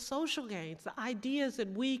 and the social gains, the ideas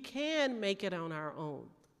that we can make it on our own,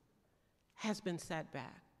 has been set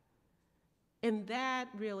back. And that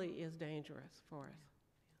really is dangerous for us.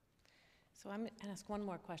 So I'm going to ask one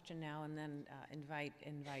more question now and then invite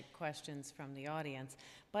questions from the audience.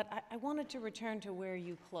 But I wanted to return to where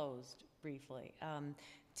you closed briefly,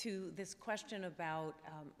 to this question about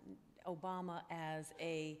Obama as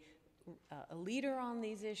a leader on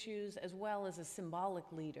these issues as well as a symbolic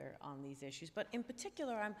leader on these issues. But in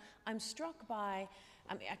particular, I'm struck by,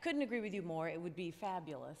 I mean, I couldn't agree with you more. It would be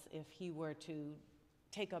fabulous if he were to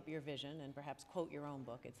take up your vision and perhaps quote your own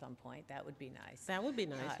book at some point. That would be nice. That would be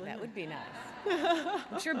nice. That would be nice.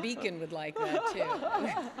 I'm sure Beacon would like that too.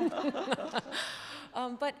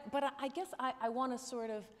 But I guess I want to sort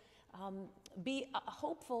of be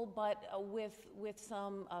hopeful, but with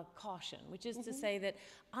some caution, which is to say that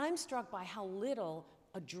I'm struck by how little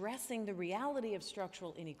addressing the reality of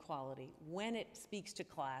structural inequality when it speaks to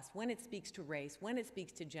class, when it speaks to race, when it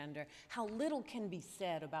speaks to gender, how little can be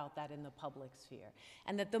said about that in the public sphere.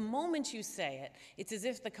 And that the moment you say it, it's as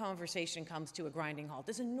if the conversation comes to a grinding halt.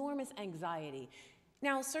 There's enormous anxiety.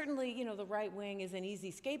 Now, certainly, you know, the right wing is an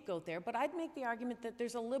easy scapegoat there, but I'd make the argument that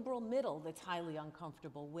there's a liberal middle that's highly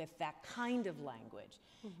uncomfortable with that kind of language.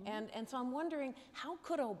 And so I'm wondering, how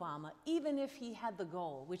could Obama, even if he had the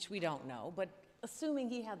goal, which we don't know, but assuming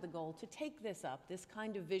he had the goal to take this up, this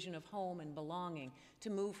kind of vision of home and belonging, to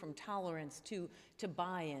move from tolerance to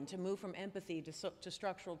buy-in, to move from empathy to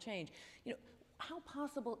structural change, you know, how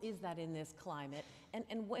possible is that in this climate? And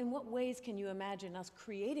in what ways can you imagine us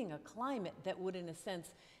creating a climate that would, in a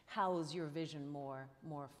sense, house your vision more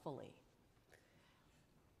fully?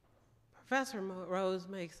 Professor Rose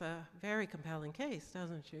makes a very compelling case,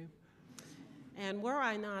 doesn't she? And were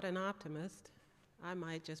I not an optimist, I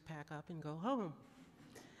might just pack up and go home.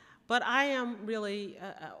 But I am really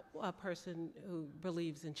a person who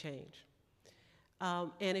believes in change.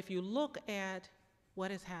 And if you look at what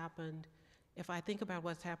has happened, if I think about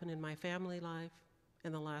what's happened in my family life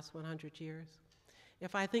in the last 100 years,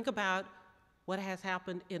 if I think about what has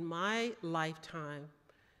happened in my lifetime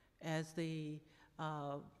as the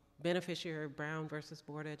beneficiary of Brown versus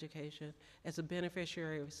Board education, as a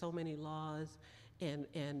beneficiary of so many laws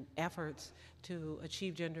and efforts to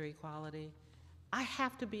achieve gender equality, I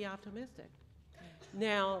have to be optimistic.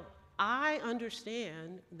 Now, I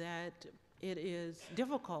understand that it is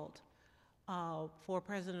difficult for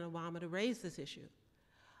President Obama to raise this issue.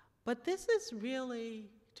 But this is really,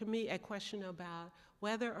 to me, a question about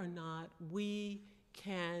whether or not we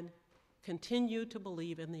can continue to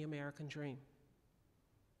believe in the American dream.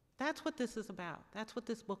 That's what this is about. That's what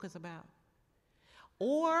this book is about.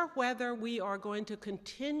 Or whether we are going to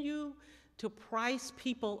continue to price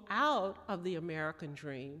people out of the American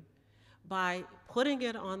dream by putting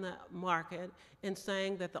it on the market and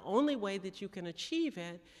saying that the only way that you can achieve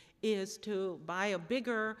it is to buy a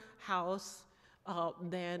bigger house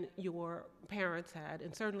than your parents had,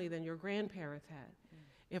 and certainly than your grandparents had.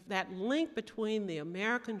 If that link between the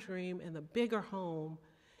American dream and the bigger home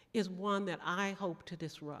is one that I hope to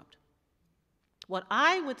disrupt. What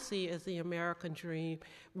I would see as the American dream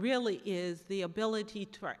really is the ability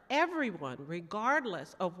for everyone,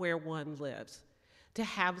 regardless of where one lives, to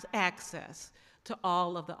have access to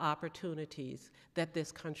all of the opportunities that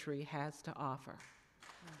this country has to offer.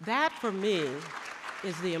 That, for me,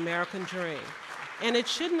 is the American dream. And it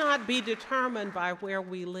should not be determined by where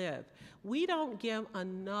we live. We don't give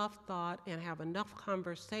enough thought and have enough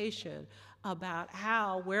conversation about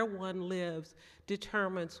how where one lives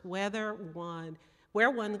determines where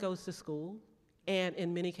one goes to school, and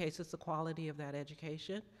in many cases the quality of that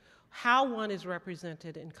education, how one is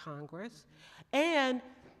represented in Congress, and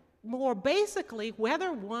more basically,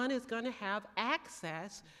 whether one is going to have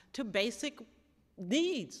access to basic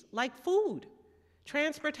needs like food,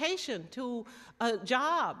 transportation, to a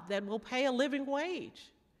job that will pay a living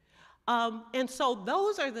wage. And so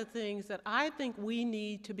those are the things that I think we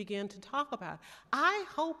need to begin to talk about. I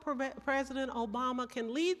hope President Obama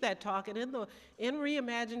can lead that talk, and in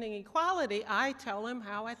Reimagining Equality, I tell him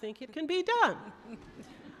how I think it can be done.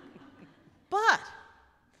 But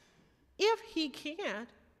if he can't,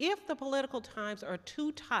 if the political times are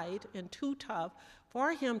too tight and too tough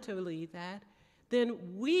for him to lead that, then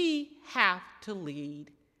we have to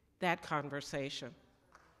lead that conversation.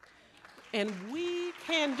 And we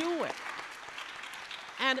can do it.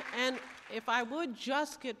 And if I would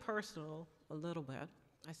just get personal a little bit,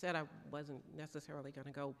 I said I wasn't necessarily going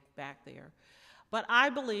to go back there, but I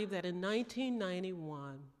believe that in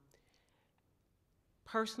 1991,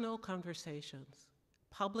 personal conversations,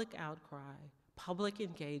 public outcry, public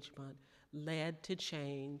engagement led to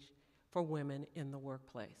change for women in the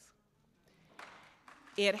workplace.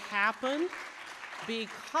 It happened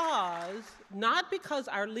not because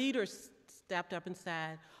our leaders stepped up and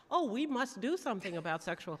said, oh, we must do something about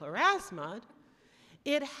sexual harassment.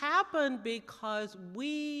 It happened because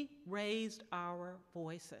we raised our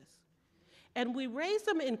voices. And we raised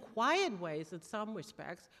them in quiet ways in some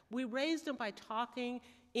respects. We raised them by talking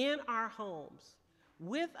in our homes,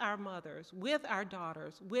 with our mothers, with our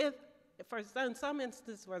daughters, in some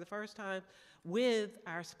instances for the first time, with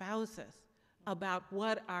our spouses about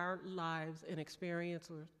what our lives and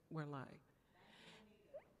experiences were like.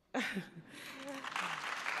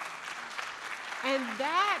 And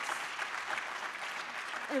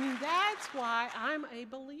that's why I'm a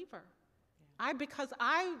believer. Because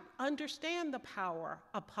I understand the power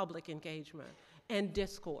of public engagement and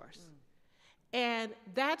discourse. And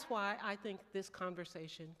that's why I think this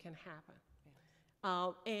conversation can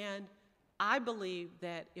happen. And I believe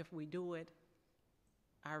that if we do it,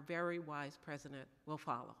 our very wise president will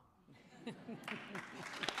follow.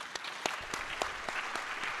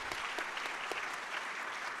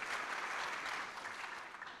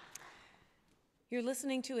 You're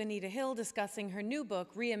listening to Anita Hill discussing her new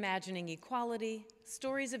book, Reimagining Equality,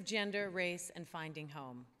 Stories of Gender, Race, and Finding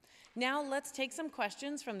Home. Now let's take some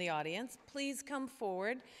questions from the audience. Please come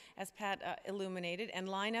forward, as Pat illuminated, and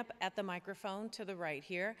line up at the microphone to the right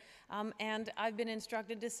here. And I've been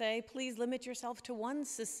instructed to say, please limit yourself to one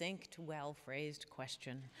succinct, well-phrased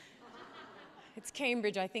question. It's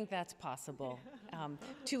Cambridge, I think that's possible,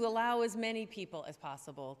 to allow as many people as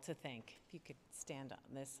possible to think. If you could stand on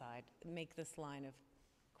this side, make this line of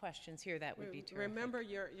questions here, that would be terrific. Remember,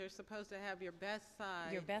 you're supposed to have your best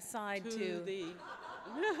side. Your best side to the...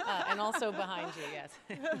 and also behind you, yes.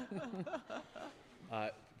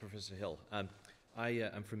 Professor Hill, I'm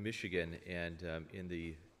from Michigan, and in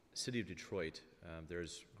the city of Detroit,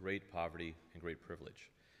 there's great poverty and great privilege.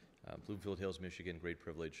 Bloomfield Hills, Michigan, great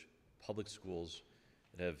privilege. Public schools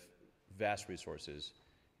that have vast resources.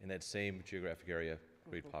 In that same geographic area,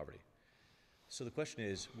 great poverty. So the question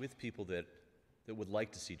is, with people that would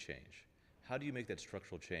like to see change, how do you make that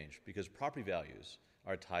structural change? Because property values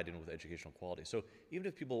are tied in with educational quality. So even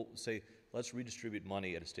if people say, let's redistribute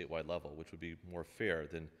money at a statewide level, which would be more fair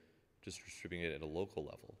than just distributing it at a local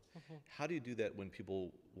level, how do you do that when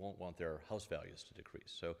people won't want their house values to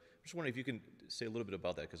decrease? So I'm just wondering if you can say a little bit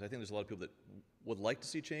about that, because I think there's a lot of people that would like to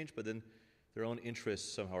see change, but then their own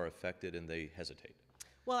interests somehow are affected and they hesitate.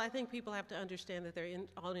 Well, I think people have to understand that their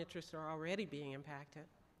own interests are already being impacted.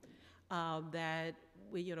 That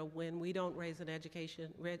when we don't raise an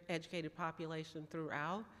educated population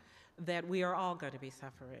throughout, that we are all going to be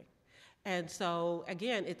suffering. And so,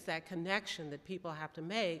 again, it's that connection that people have to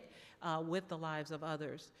make with the lives of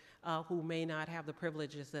others who may not have the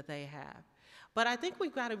privileges that they have. But I think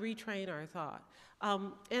we've got to retrain our thought.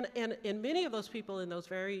 And many of those people in those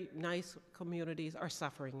very nice communities are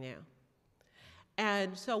suffering now.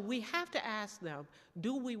 And so we have to ask them,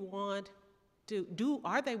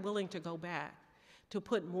 are they willing to go back to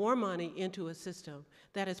put more money into a system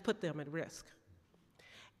that has put them at risk?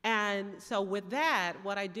 And so with that,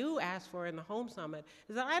 what I do ask for in the Home Summit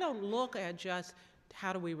is that I don't look at just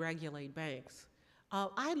how do we regulate banks.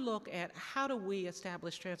 I look at how do we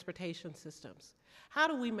establish transportation systems? How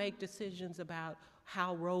do we make decisions about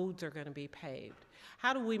how roads are going to be paved?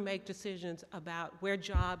 How do we make decisions about where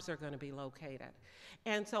jobs are going to be located?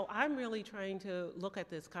 And so I'm really trying to look at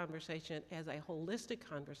this conversation as a holistic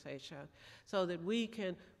conversation so that we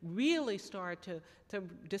can really start to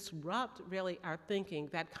disrupt really our thinking,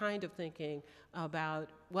 that kind of thinking about,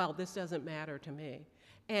 well, this doesn't matter to me,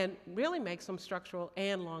 and really make some structural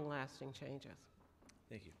and long-lasting changes.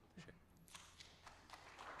 Thank you. Sure.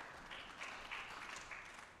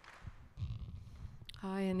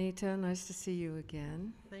 Hi, Anita. Nice to see you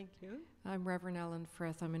again. Thank you. I'm Reverend Ellen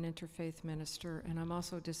Frith. I'm an interfaith minister, and I'm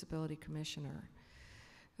also a disability commissioner.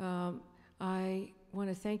 I want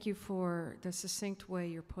to thank you for the succinct way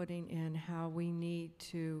you're putting in how we need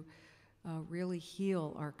to really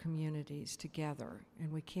heal our communities together,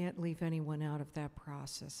 and we can't leave anyone out of that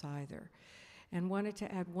process either. And wanted to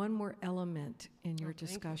add one more element in your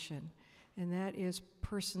discussion, and that is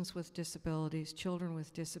persons with disabilities, children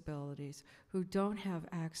with disabilities, who don't have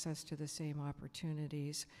access to the same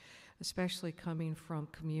opportunities, especially coming from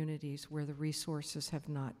communities where the resources have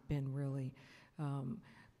not been really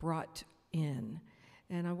brought in.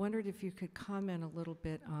 And I wondered if you could comment a little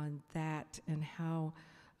bit on that and how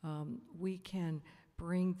we can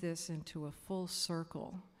bring this into a full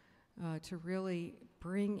circle to really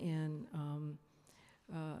bring in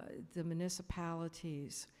the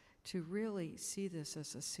municipalities to really see this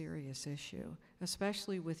as a serious issue,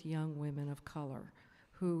 especially with young women of color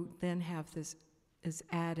who then have this as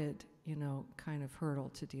added, kind of hurdle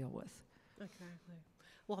to deal with. Exactly.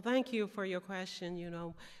 Well, thank you for your question. You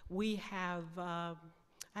know, we have, I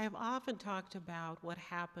have often talked about what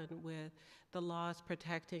happened with the laws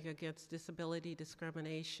protecting against disability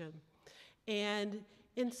discrimination. And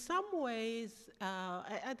in some ways,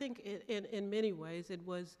 I think in many ways, it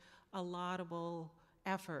was a laudable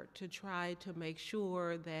effort to try to make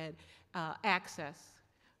sure that access,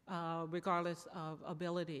 regardless of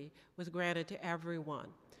ability, was granted to everyone.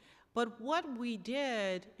 But what we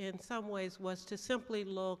did in some ways was to simply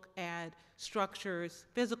look at structures,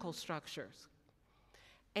 physical structures.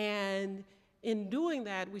 And in doing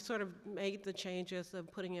that, we sort of made the changes of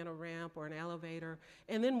putting in a ramp or an elevator,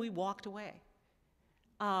 and then we walked away.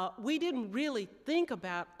 We didn't really think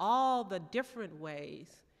about all the different ways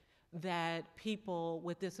that people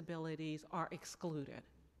with disabilities are excluded.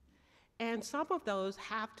 And some of those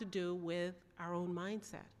have to do with our own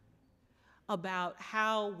mindset about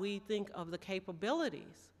how we think of the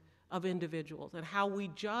capabilities of individuals and how we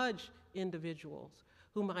judge individuals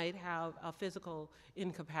who might have a physical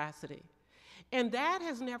incapacity. And that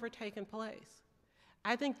has never taken place.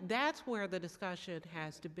 I think that's where the discussion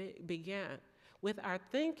has to begin, with our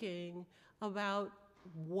thinking about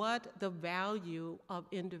what the value of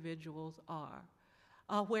individuals are,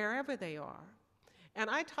 wherever they are. And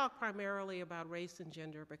I talk primarily about race and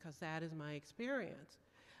gender because that is my experience.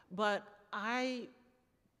 But I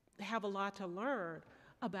have a lot to learn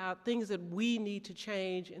about things that we need to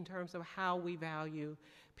change in terms of how we value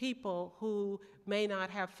people who may not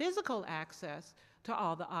have physical access to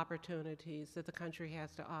all the opportunities that the country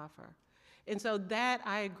has to offer. And so that,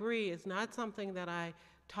 I agree, is not something that I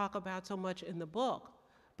talk about so much in the book,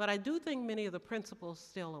 but I do think many of the principles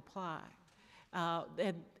still apply.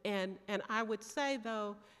 And I would say,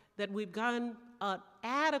 though, that we've done an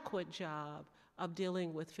adequate job of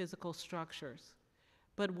dealing with physical structures,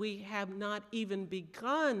 but we have not even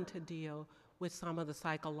begun to deal with some of the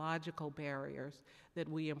psychological barriers that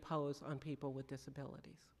we impose on people with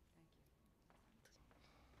disabilities.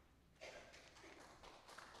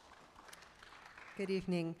 Good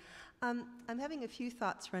evening. I'm having a few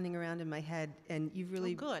thoughts running around in my head, and you've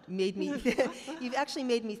really good. made me, you've actually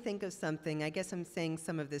made me think of something. I guess I'm saying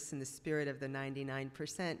some of this in the spirit of the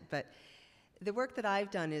 99%, but the work that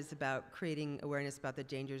I've done is about creating awareness about the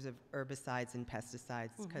dangers of herbicides and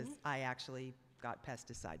pesticides, because I actually got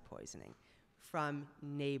pesticide poisoning from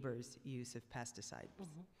neighbors' use of pesticides.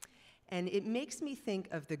 And it makes me think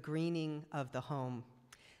of the greening of the home.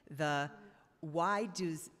 Why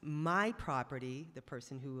does my property, the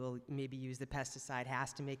person who will maybe use the pesticide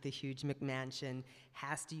has to make the huge McMansion,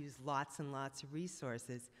 has to use lots and lots of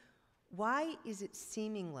resources? Why is it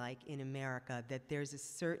seeming like in America that there's a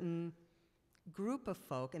certain group of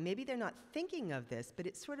folk, and maybe they're not thinking of this, but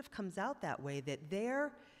it sort of comes out that way, that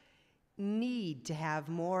their need to have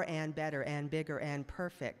more and better and bigger and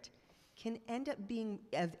perfect can end up being,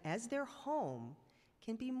 as their home,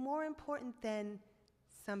 can be more important than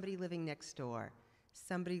somebody living next door,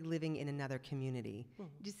 somebody living in another community.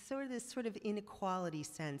 Just sort of this sort of inequality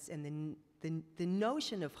sense and the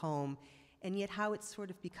notion of home, and yet how it's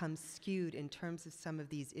sort of becomes skewed in terms of some of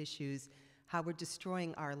these issues, how we're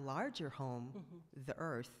destroying our larger home, the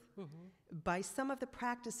earth, by some of the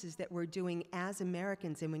practices that we're doing as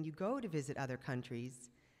Americans. And when you go to visit other countries,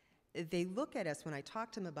 they look at us when I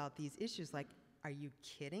talk to them about these issues like, are you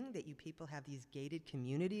kidding that you people have these gated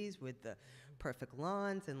communities with the perfect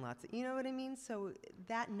lawns and lots of, you know what I mean? So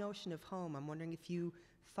that notion of home, I'm wondering if you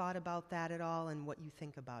thought about that at all and what you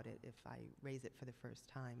think about it if I raise it for the first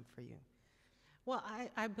time for you. Well,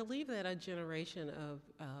 I believe that a generation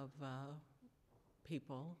of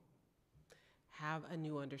people have a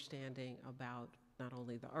new understanding about not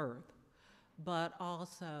only the earth, but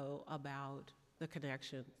also about the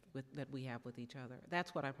connection that we have with each other.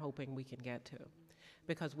 That's what I'm hoping we can get to,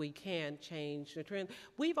 because we can change the trend.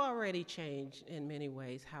 We've already changed in many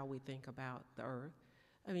ways how we think about the earth.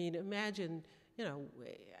 I mean, imagine,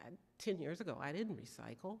 10 years ago I didn't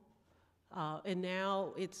recycle, and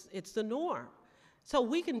now it's the norm. So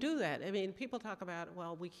we can do that. I mean, people talk about,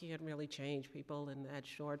 well, we can't really change people in that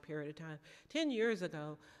short period of time. 10 years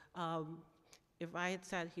ago, if I had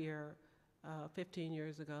sat here 15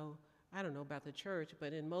 years ago, I don't know about the church,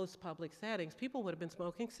 but in most public settings, people would have been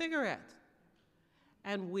smoking cigarettes.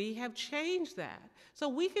 And we have changed that. So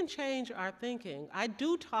we can change our thinking. I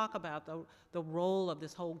do talk about the role of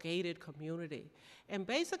this whole gated community. And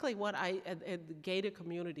basically what gated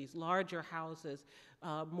communities, larger houses,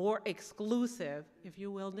 more exclusive, if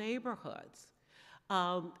you will, neighborhoods.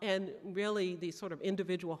 And really these sort of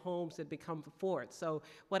individual homes that become forts. So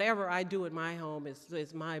whatever I do in my home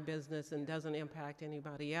is my business and doesn't impact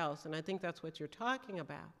anybody else. And I think that's what you're talking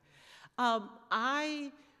about.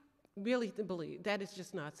 I really believe that is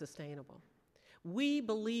just not sustainable. We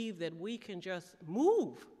believe that we can just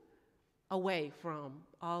move away from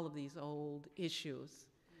all of these old issues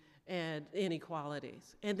and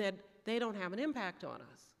inequalities, and that they don't have an impact on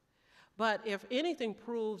us. But if anything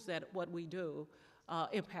proves that what we do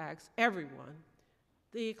impacts everyone,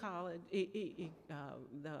 the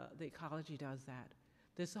ecology does that.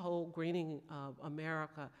 This whole greening of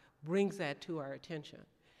America brings that to our attention.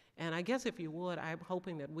 And I guess if you would, I'm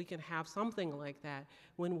hoping that we can have something like that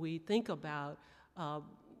when we think about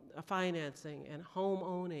financing and home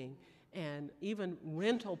owning and even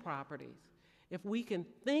rental properties. If we can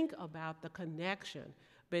think about the connection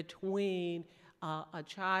between a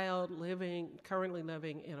child currently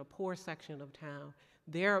living in a poor section of town,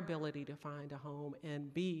 their ability to find a home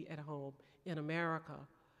and be at home in America,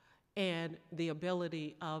 and the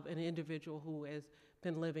ability of an individual who has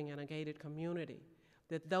been living in a gated community,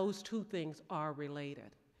 that those two things are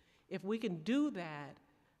related. If we can do that,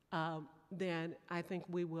 then I think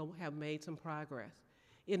we will have made some progress.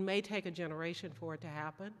 It may take a generation for it to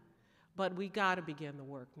happen, but we got to begin the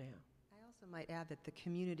work now. I also might add that the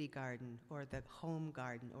community garden or the home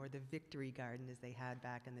garden or the victory garden, as they had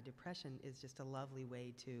back in the Depression, is just a lovely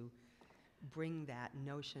way to bring that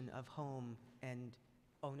notion of home and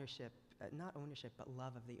ownership, not ownership, but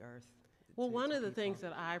love of the earth. Well, one of the people. things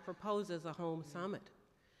that I propose is a home summit.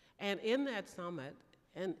 And in that summit,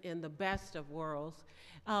 in the best of worlds,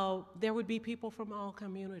 there would be people from all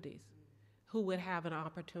communities who would have an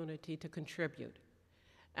opportunity to contribute.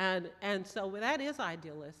 And so that is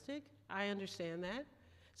idealistic. I understand that.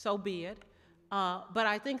 So be it. But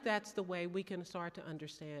I think that's the way we can start to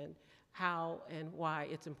understand how and why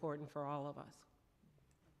it's important for all of us.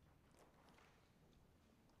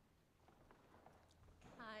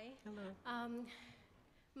 Hi. Hello.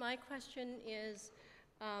 My question is,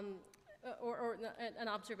 or an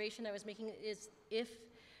observation I was making is, if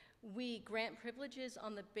we grant privileges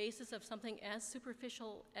on the basis of something as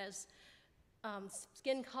superficial as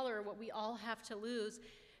skin color, what we all have to lose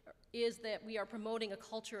is that we are promoting a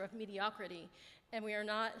culture of mediocrity, and we are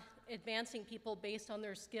not advancing people based on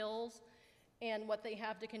their skills and what they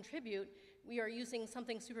have to contribute. We are using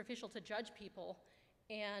something superficial to judge people,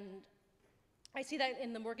 and I see that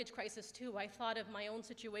in the mortgage crisis too. I thought of my own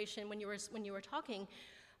situation when you were talking.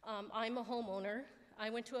 I'm a homeowner. I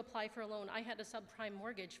went to apply for a loan. I had a subprime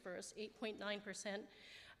mortgage first, 8.9%.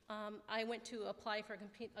 I went to apply for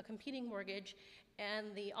a competing mortgage,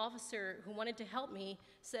 and the officer who wanted to help me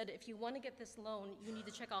said, if you want to get this loan, you need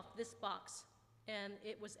to check off this box. And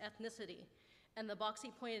it was ethnicity. And the box he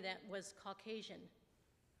pointed at was Caucasian.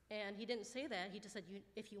 And he didn't say that. He just said,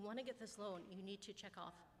 if you want to get this loan, you need to check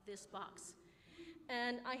off this box.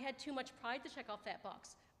 And I had too much pride to check off that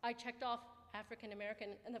box. I checked off African American,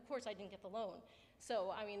 and of course I didn't get the loan.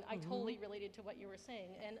 So, I mean, I totally related to what you were saying,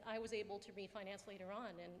 and I was able to refinance later on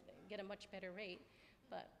and get a much better rate.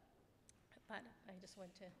 But I just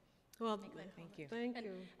wanted to Well, make that thank comment. you. Thank And,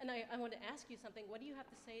 you. and I want to ask you something. What do you have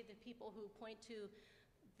to say to people who point to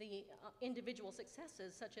the individual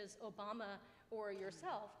successes, such as Obama or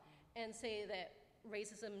yourself, and say that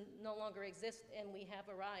racism no longer exists and we have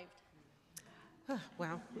arrived?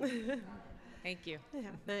 Well, Thank you.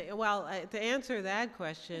 well, to answer that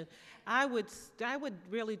question, I would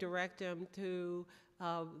really direct them to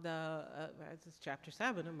this is chapter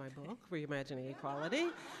 7 of my book, Reimagining Equality,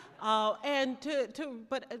 and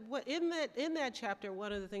in that chapter,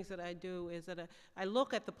 one of the things that I do is that I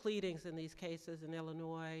look at the pleadings in these cases in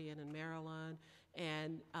Illinois and in Maryland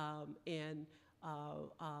and in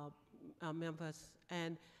Memphis,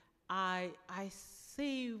 and I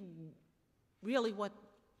see really what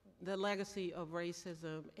the legacy of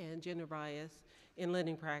racism and gender bias in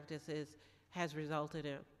lending practices has resulted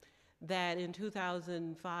in. That in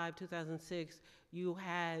 2005, 2006, you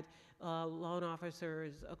had loan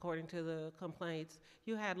officers, according to the complaints,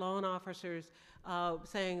 you had loan officers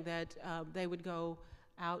saying that they would go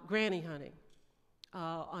out granny hunting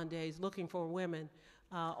on days looking for women,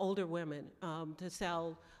 older women, to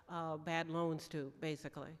sell bad loans to,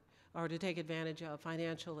 basically, or to take advantage of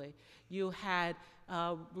financially. You had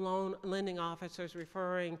lending officers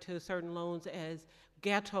referring to certain loans as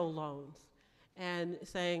ghetto loans and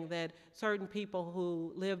saying that certain people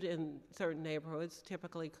who lived in certain neighborhoods,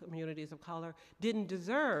 typically communities of color, didn't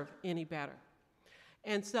deserve any better.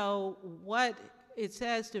 And so what it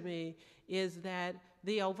says to me is that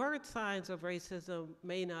the overt signs of racism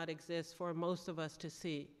may not exist for most of us to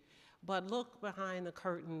see, but look behind the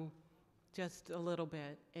curtain just a little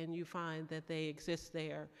bit, and you find that they exist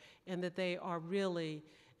there, and that they are really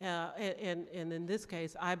and in this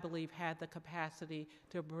case, I believe had the capacity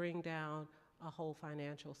to bring down a whole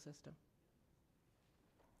financial system.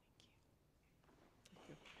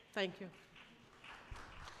 Thank you.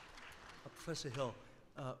 Professor Hill,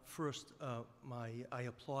 first, I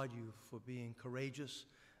applaud you for being courageous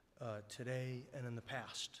today and in the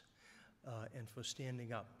past, and for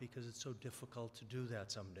standing up, because it's so difficult to do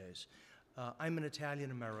that some days. I'm an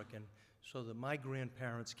Italian American, so that my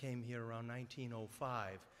grandparents came here around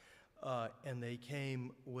 1905, and they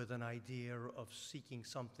came with an idea of seeking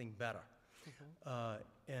something better,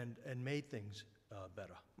 and made things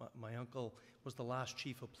better. My uncle was the last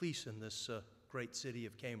chief of police in this great city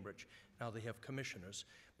of Cambridge. Now they have commissioners.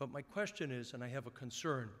 But my question is, and I have a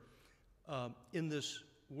concern, in this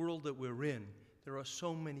world that we're in, there are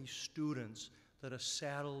so many students that are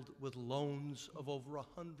saddled with loans of over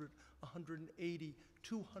 $100, $180,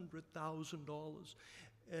 $200,000,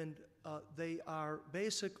 and they are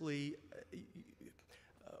basically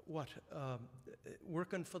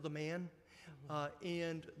working for the man,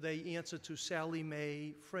 and they answer to Sally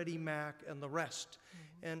Mae, Freddie Mac, and the rest.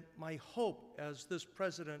 And my hope, as this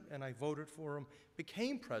president, and I voted for him,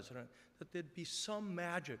 became president, that there'd be some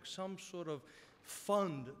magic, some sort of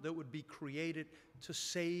fund that would be created to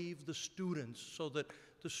save the students, so that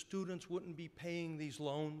the students wouldn't be paying these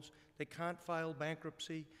loans. They can't file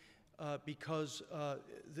bankruptcy because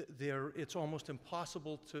it's almost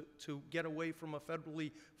impossible to get away from a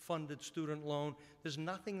federally funded student loan. There's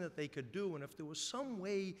nothing that they could do, and if there was some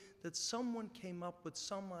way that someone came up with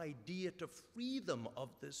some idea to free them of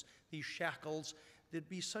these shackles, there'd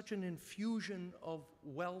be such an infusion of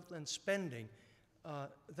wealth and spending.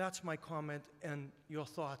 That's my comment, and your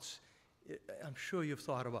thoughts. I'm sure you've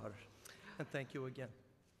thought about it, and thank you again.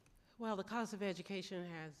 Well, the cost of education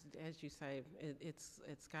has, as you say, it's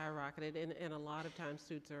skyrocketed, and a lot of times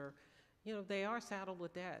students are, they are saddled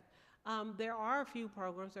with debt. There are a few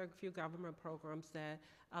programs, there are a few government programs that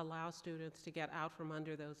allow students to get out from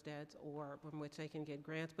under those debts, or from which they can get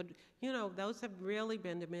grants, but those have really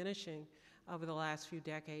been diminishing over the last few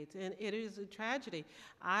decades, and it is a tragedy.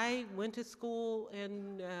 I went to school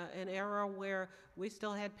in an era where we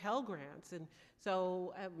still had Pell Grants, and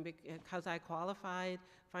so because I qualified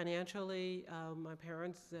financially, my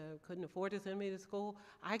parents couldn't afford to send me to school,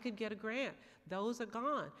 I could get a grant. Those are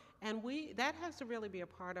gone, and that has to really be a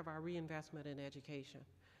part of our reinvestment in education.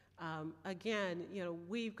 Again,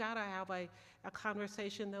 we've got to have a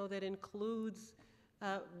conversation, though, that includes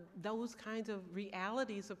those kinds of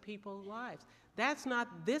realities of people's lives. That's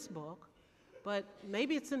not this book, but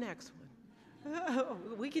maybe it's the next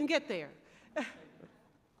one. We can get there.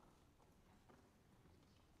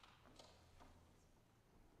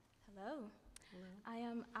 Hello.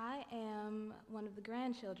 I am one of the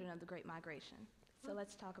grandchildren of the Great Migration. So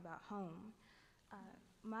let's talk about home.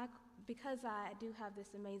 Because I do have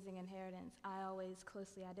this amazing inheritance, I always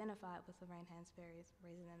closely identified with Lorraine Hansberry as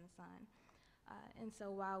Raisin in the Sun. And so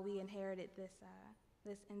while we inherited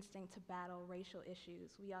this instinct to battle racial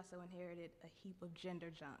issues, we also inherited a heap of gender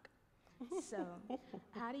junk. So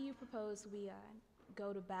how do you propose we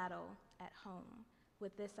go to battle at home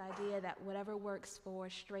with this idea that whatever works for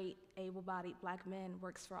straight, able-bodied black men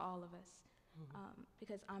works for all of us?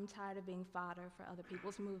 Because I'm tired of being fodder for other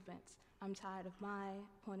people's movements. I'm tired of my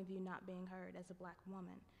point of view not being heard as a black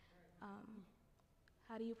woman.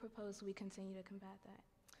 How do you propose we continue to combat that?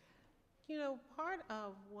 Part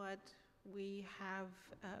of what we have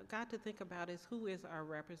got to think about is who is our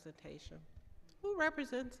representation. Who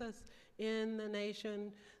represents us in the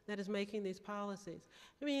nation that is making these policies?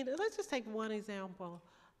 I mean, let's just take one example.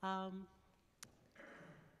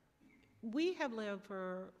 We have lived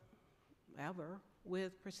forever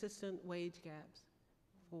with persistent wage gaps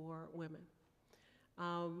for women.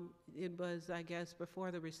 It was, I guess, before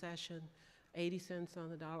the recession, 80 cents on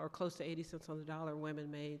the dollar, or close to 80 cents on the dollar women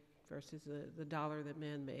made versus the dollar that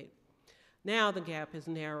men made. Now the gap has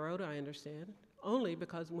narrowed, I understand, only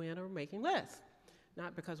because men are making less,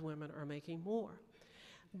 not because women are making more.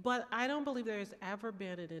 But I don't believe there has ever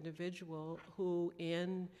been an individual who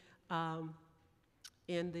in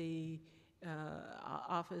the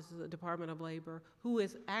office of the Department of Labor who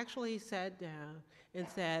has actually sat down and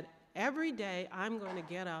said, every day I'm going to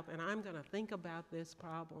get up and I'm going to think about this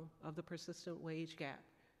problem of the persistent wage gap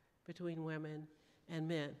between women and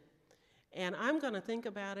men. And I'm going to think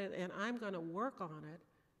about it, and I'm going to work on it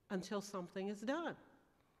until something is done.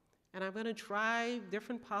 And I'm going to try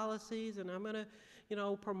different policies, and I'm going to,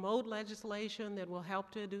 promote legislation that will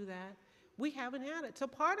help to do that. We haven't had it. So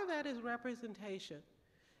part of that is representation,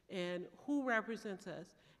 and who represents us,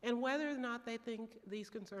 and whether or not they think these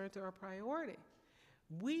concerns are a priority.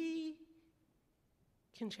 We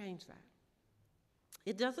can change that.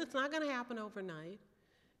 It's not going to happen overnight.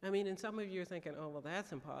 I mean, and some of you are thinking, oh, well,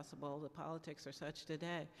 that's impossible. The politics are such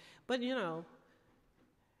today. But, you know,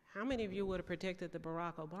 how many of you would have predicted that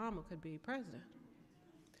Barack Obama could be president?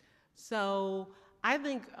 So I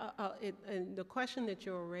think and the question that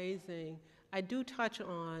you're raising, I do touch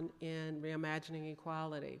on in Reimagining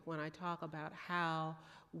Equality when I talk about how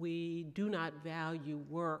we do not value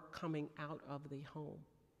work coming out of the home.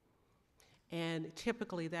 And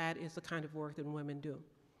typically that is the kind of work that women do,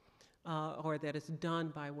 or that is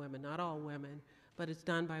done by women, not all women, but it's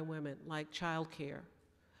done by women, like childcare,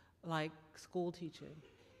 like school teaching,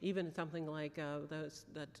 even something like,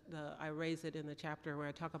 I raise it in the chapter where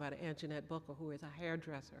I talk about Anjanette Booker, who is a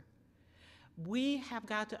hairdresser. We have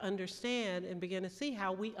got to understand and begin to see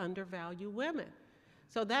how we undervalue women.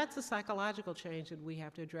 So that's a psychological change that we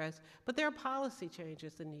have to address, but there are policy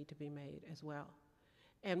changes that need to be made as well.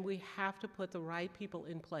 And we have to put the right people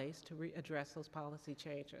in place to address those policy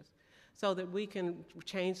changes so that we can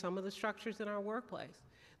change some of the structures in our workplace.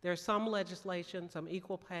 There's some legislation, some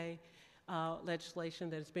equal pay legislation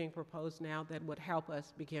that is being proposed now that would help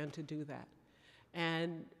us begin to do that.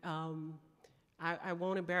 And I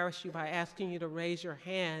won't embarrass you by asking you to raise your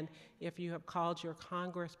hand if you have called your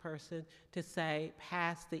congressperson to say,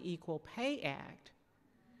 pass the Equal Pay Act.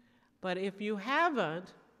 But if you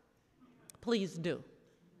haven't, please do.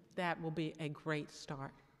 That will be a great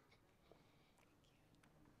start.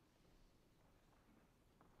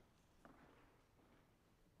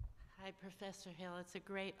 Hi, Professor Hill. It's a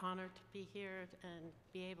great honor to be here and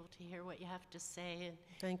be able to hear what you have to say and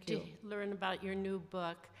Thank you. to learn about your new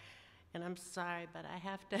book. And I'm sorry, but I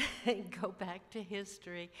have to go back to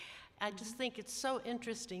history. I just think it's so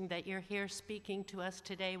interesting that you're here speaking to us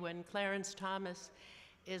today when Clarence Thomas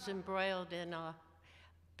is embroiled in a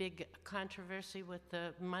big controversy with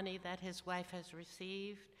the money that his wife has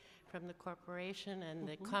received from the corporation and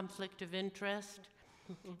the conflict of interest.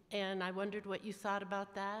 And I wondered what you thought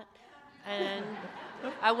about that. And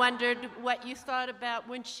I wondered what you thought about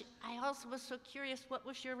when I also was so curious, what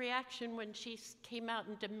was your reaction when she came out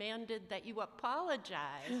and demanded that you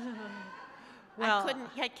apologize? Well,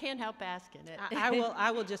 I can't help asking it.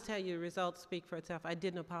 I will just tell you the results speak for itself. I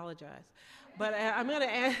didn't apologize. But I'm going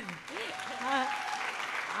to ask,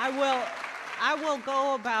 I will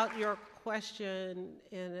go about your question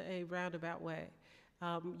in a roundabout way.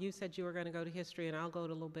 You said you were going to go to history, and I'll go a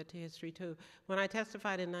little bit to history too. When I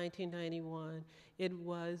testified in 1991, it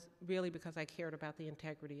was really because I cared about the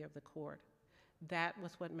integrity of the court. That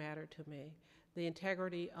was what mattered to me. The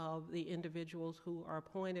integrity of the individuals who are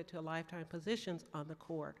appointed to lifetime positions on the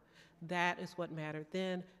court. That is what mattered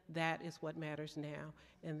then, that is what matters now,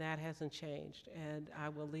 and that hasn't changed. And I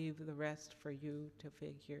will leave the rest for you to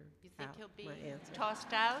figure You think out he'll be my answer.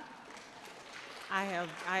 tossed out? I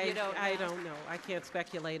don't know. I can't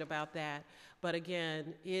speculate about that. But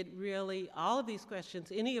again, it really, all of these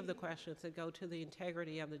questions, any of the questions that go to the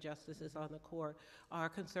integrity of the justices on the court are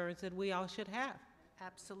concerns that we all should have.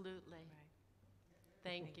 Absolutely. Right.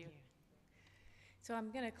 Thank you. So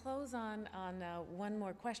I'm going to close on one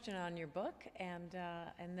more question on your book, and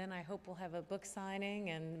then I hope we'll have a book signing,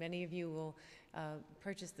 and many of you will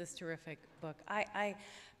purchase this terrific book. I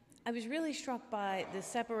was really struck by the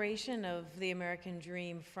separation of the American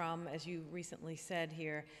dream from, as you recently said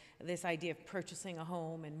here, this idea of purchasing a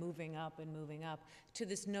home and moving up, to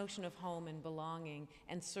this notion of home and belonging,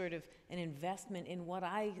 and sort of an investment in what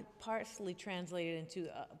I partially translated into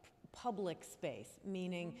a public space,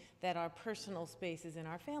 meaning that our personal spaces and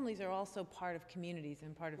our families are also part of communities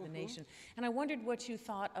and part of the nation. And I wondered what you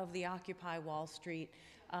thought of the Occupy Wall Street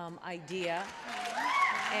idea,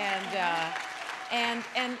 and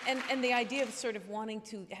the idea of sort of wanting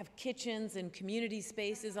to have kitchens and community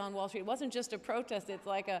spaces on Wall Street. It wasn't just a protest; it's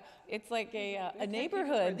like a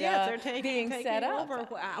neighborhood being set up. Over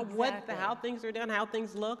Exactly. how things are done, how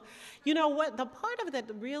things look. You know what? The part of it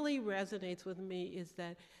that really resonates with me is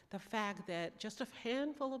that the fact that just a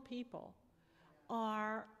handful of people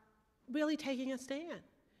are really taking a stand,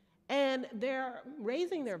 and they're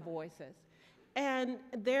raising their voices, and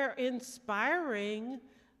they're inspiring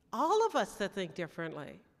all of us to think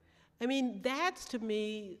differently. I mean, that's to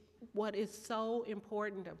me what is so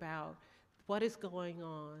important about what is going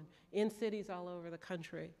on in cities all over the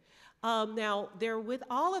country. Now, with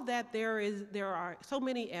all of that, there are so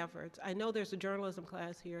many efforts. I know there's a journalism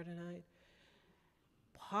class here tonight.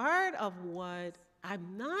 Part of what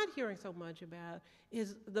I'm not hearing so much about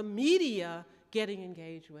is the media getting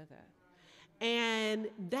engaged with it. And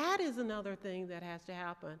that is another thing that has to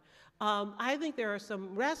happen. I think there are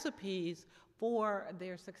some recipes for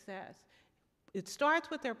their success. it starts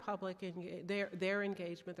with their their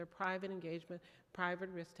engagement, their private engagement, private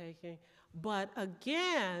risk-taking. But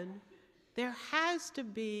again, there has to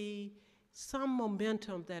be some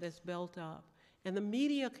momentum that is built up, and the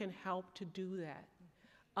media can help to do that.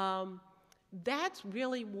 That's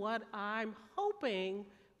really what I'm hoping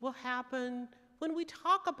will happen when we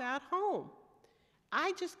talk about home.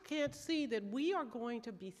 I just can't see that we are going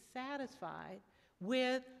to be satisfied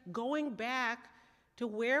with going back to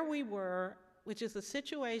where we were, which is a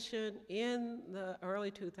situation in the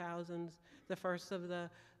early 2000s, the first of the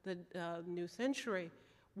new century,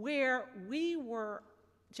 where we were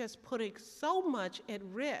just putting so much at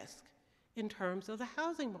risk in terms of the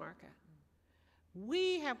housing market.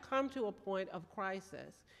 We have come to a point of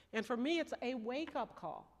crisis, and for me, it's a wake-up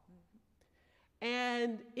call.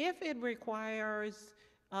 And if it requires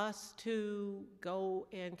us to go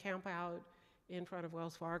and camp out in front of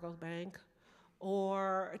Wells Fargo's bank,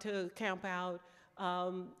 or to camp out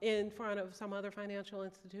in front of some other financial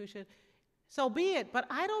institution, so be it. But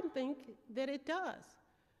I don't think that it does.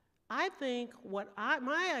 I think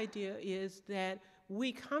my idea is that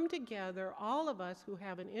we come together, all of us who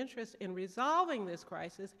have an interest in resolving this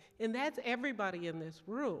crisis, and that's everybody in this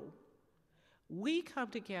room. We come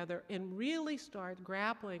together and really start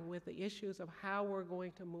grappling with the issues of how we're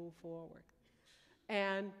going to move forward.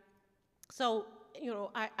 And so,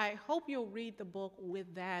 I hope you'll read the book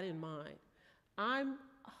with that in mind. I'm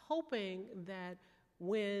hoping that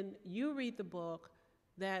when you read the book,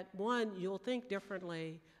 that one, you'll think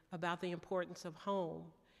differently about the importance of home,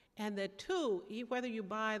 and that two, whether you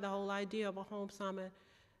buy the whole idea of a home summit,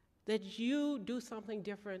 that you do something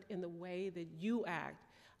different in the way that you act.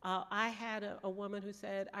 I had a woman who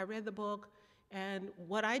said, I read the book, and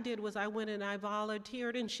what I did was I went and I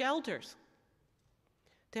volunteered in shelters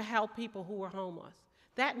to help people who were homeless.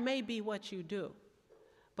 That may be what you do.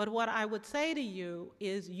 But what I would say to you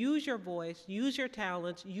is use your voice, use your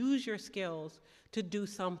talents, use your skills to do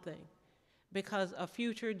something, because a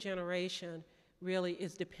future generation really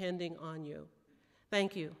is depending on you.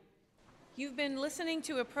 Thank you. You've been listening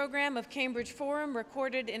to a program of Cambridge Forum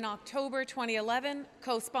recorded in October 2011,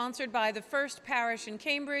 co-sponsored by the First Parish in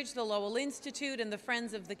Cambridge, the Lowell Institute, and the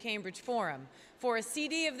Friends of the Cambridge Forum. For a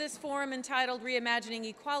CD of this forum entitled Reimagining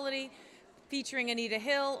Equality, featuring Anita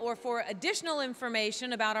Hill, or for additional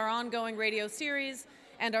information about our ongoing radio series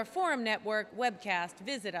and our forum network webcast,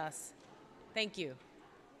 visit us. Thank you.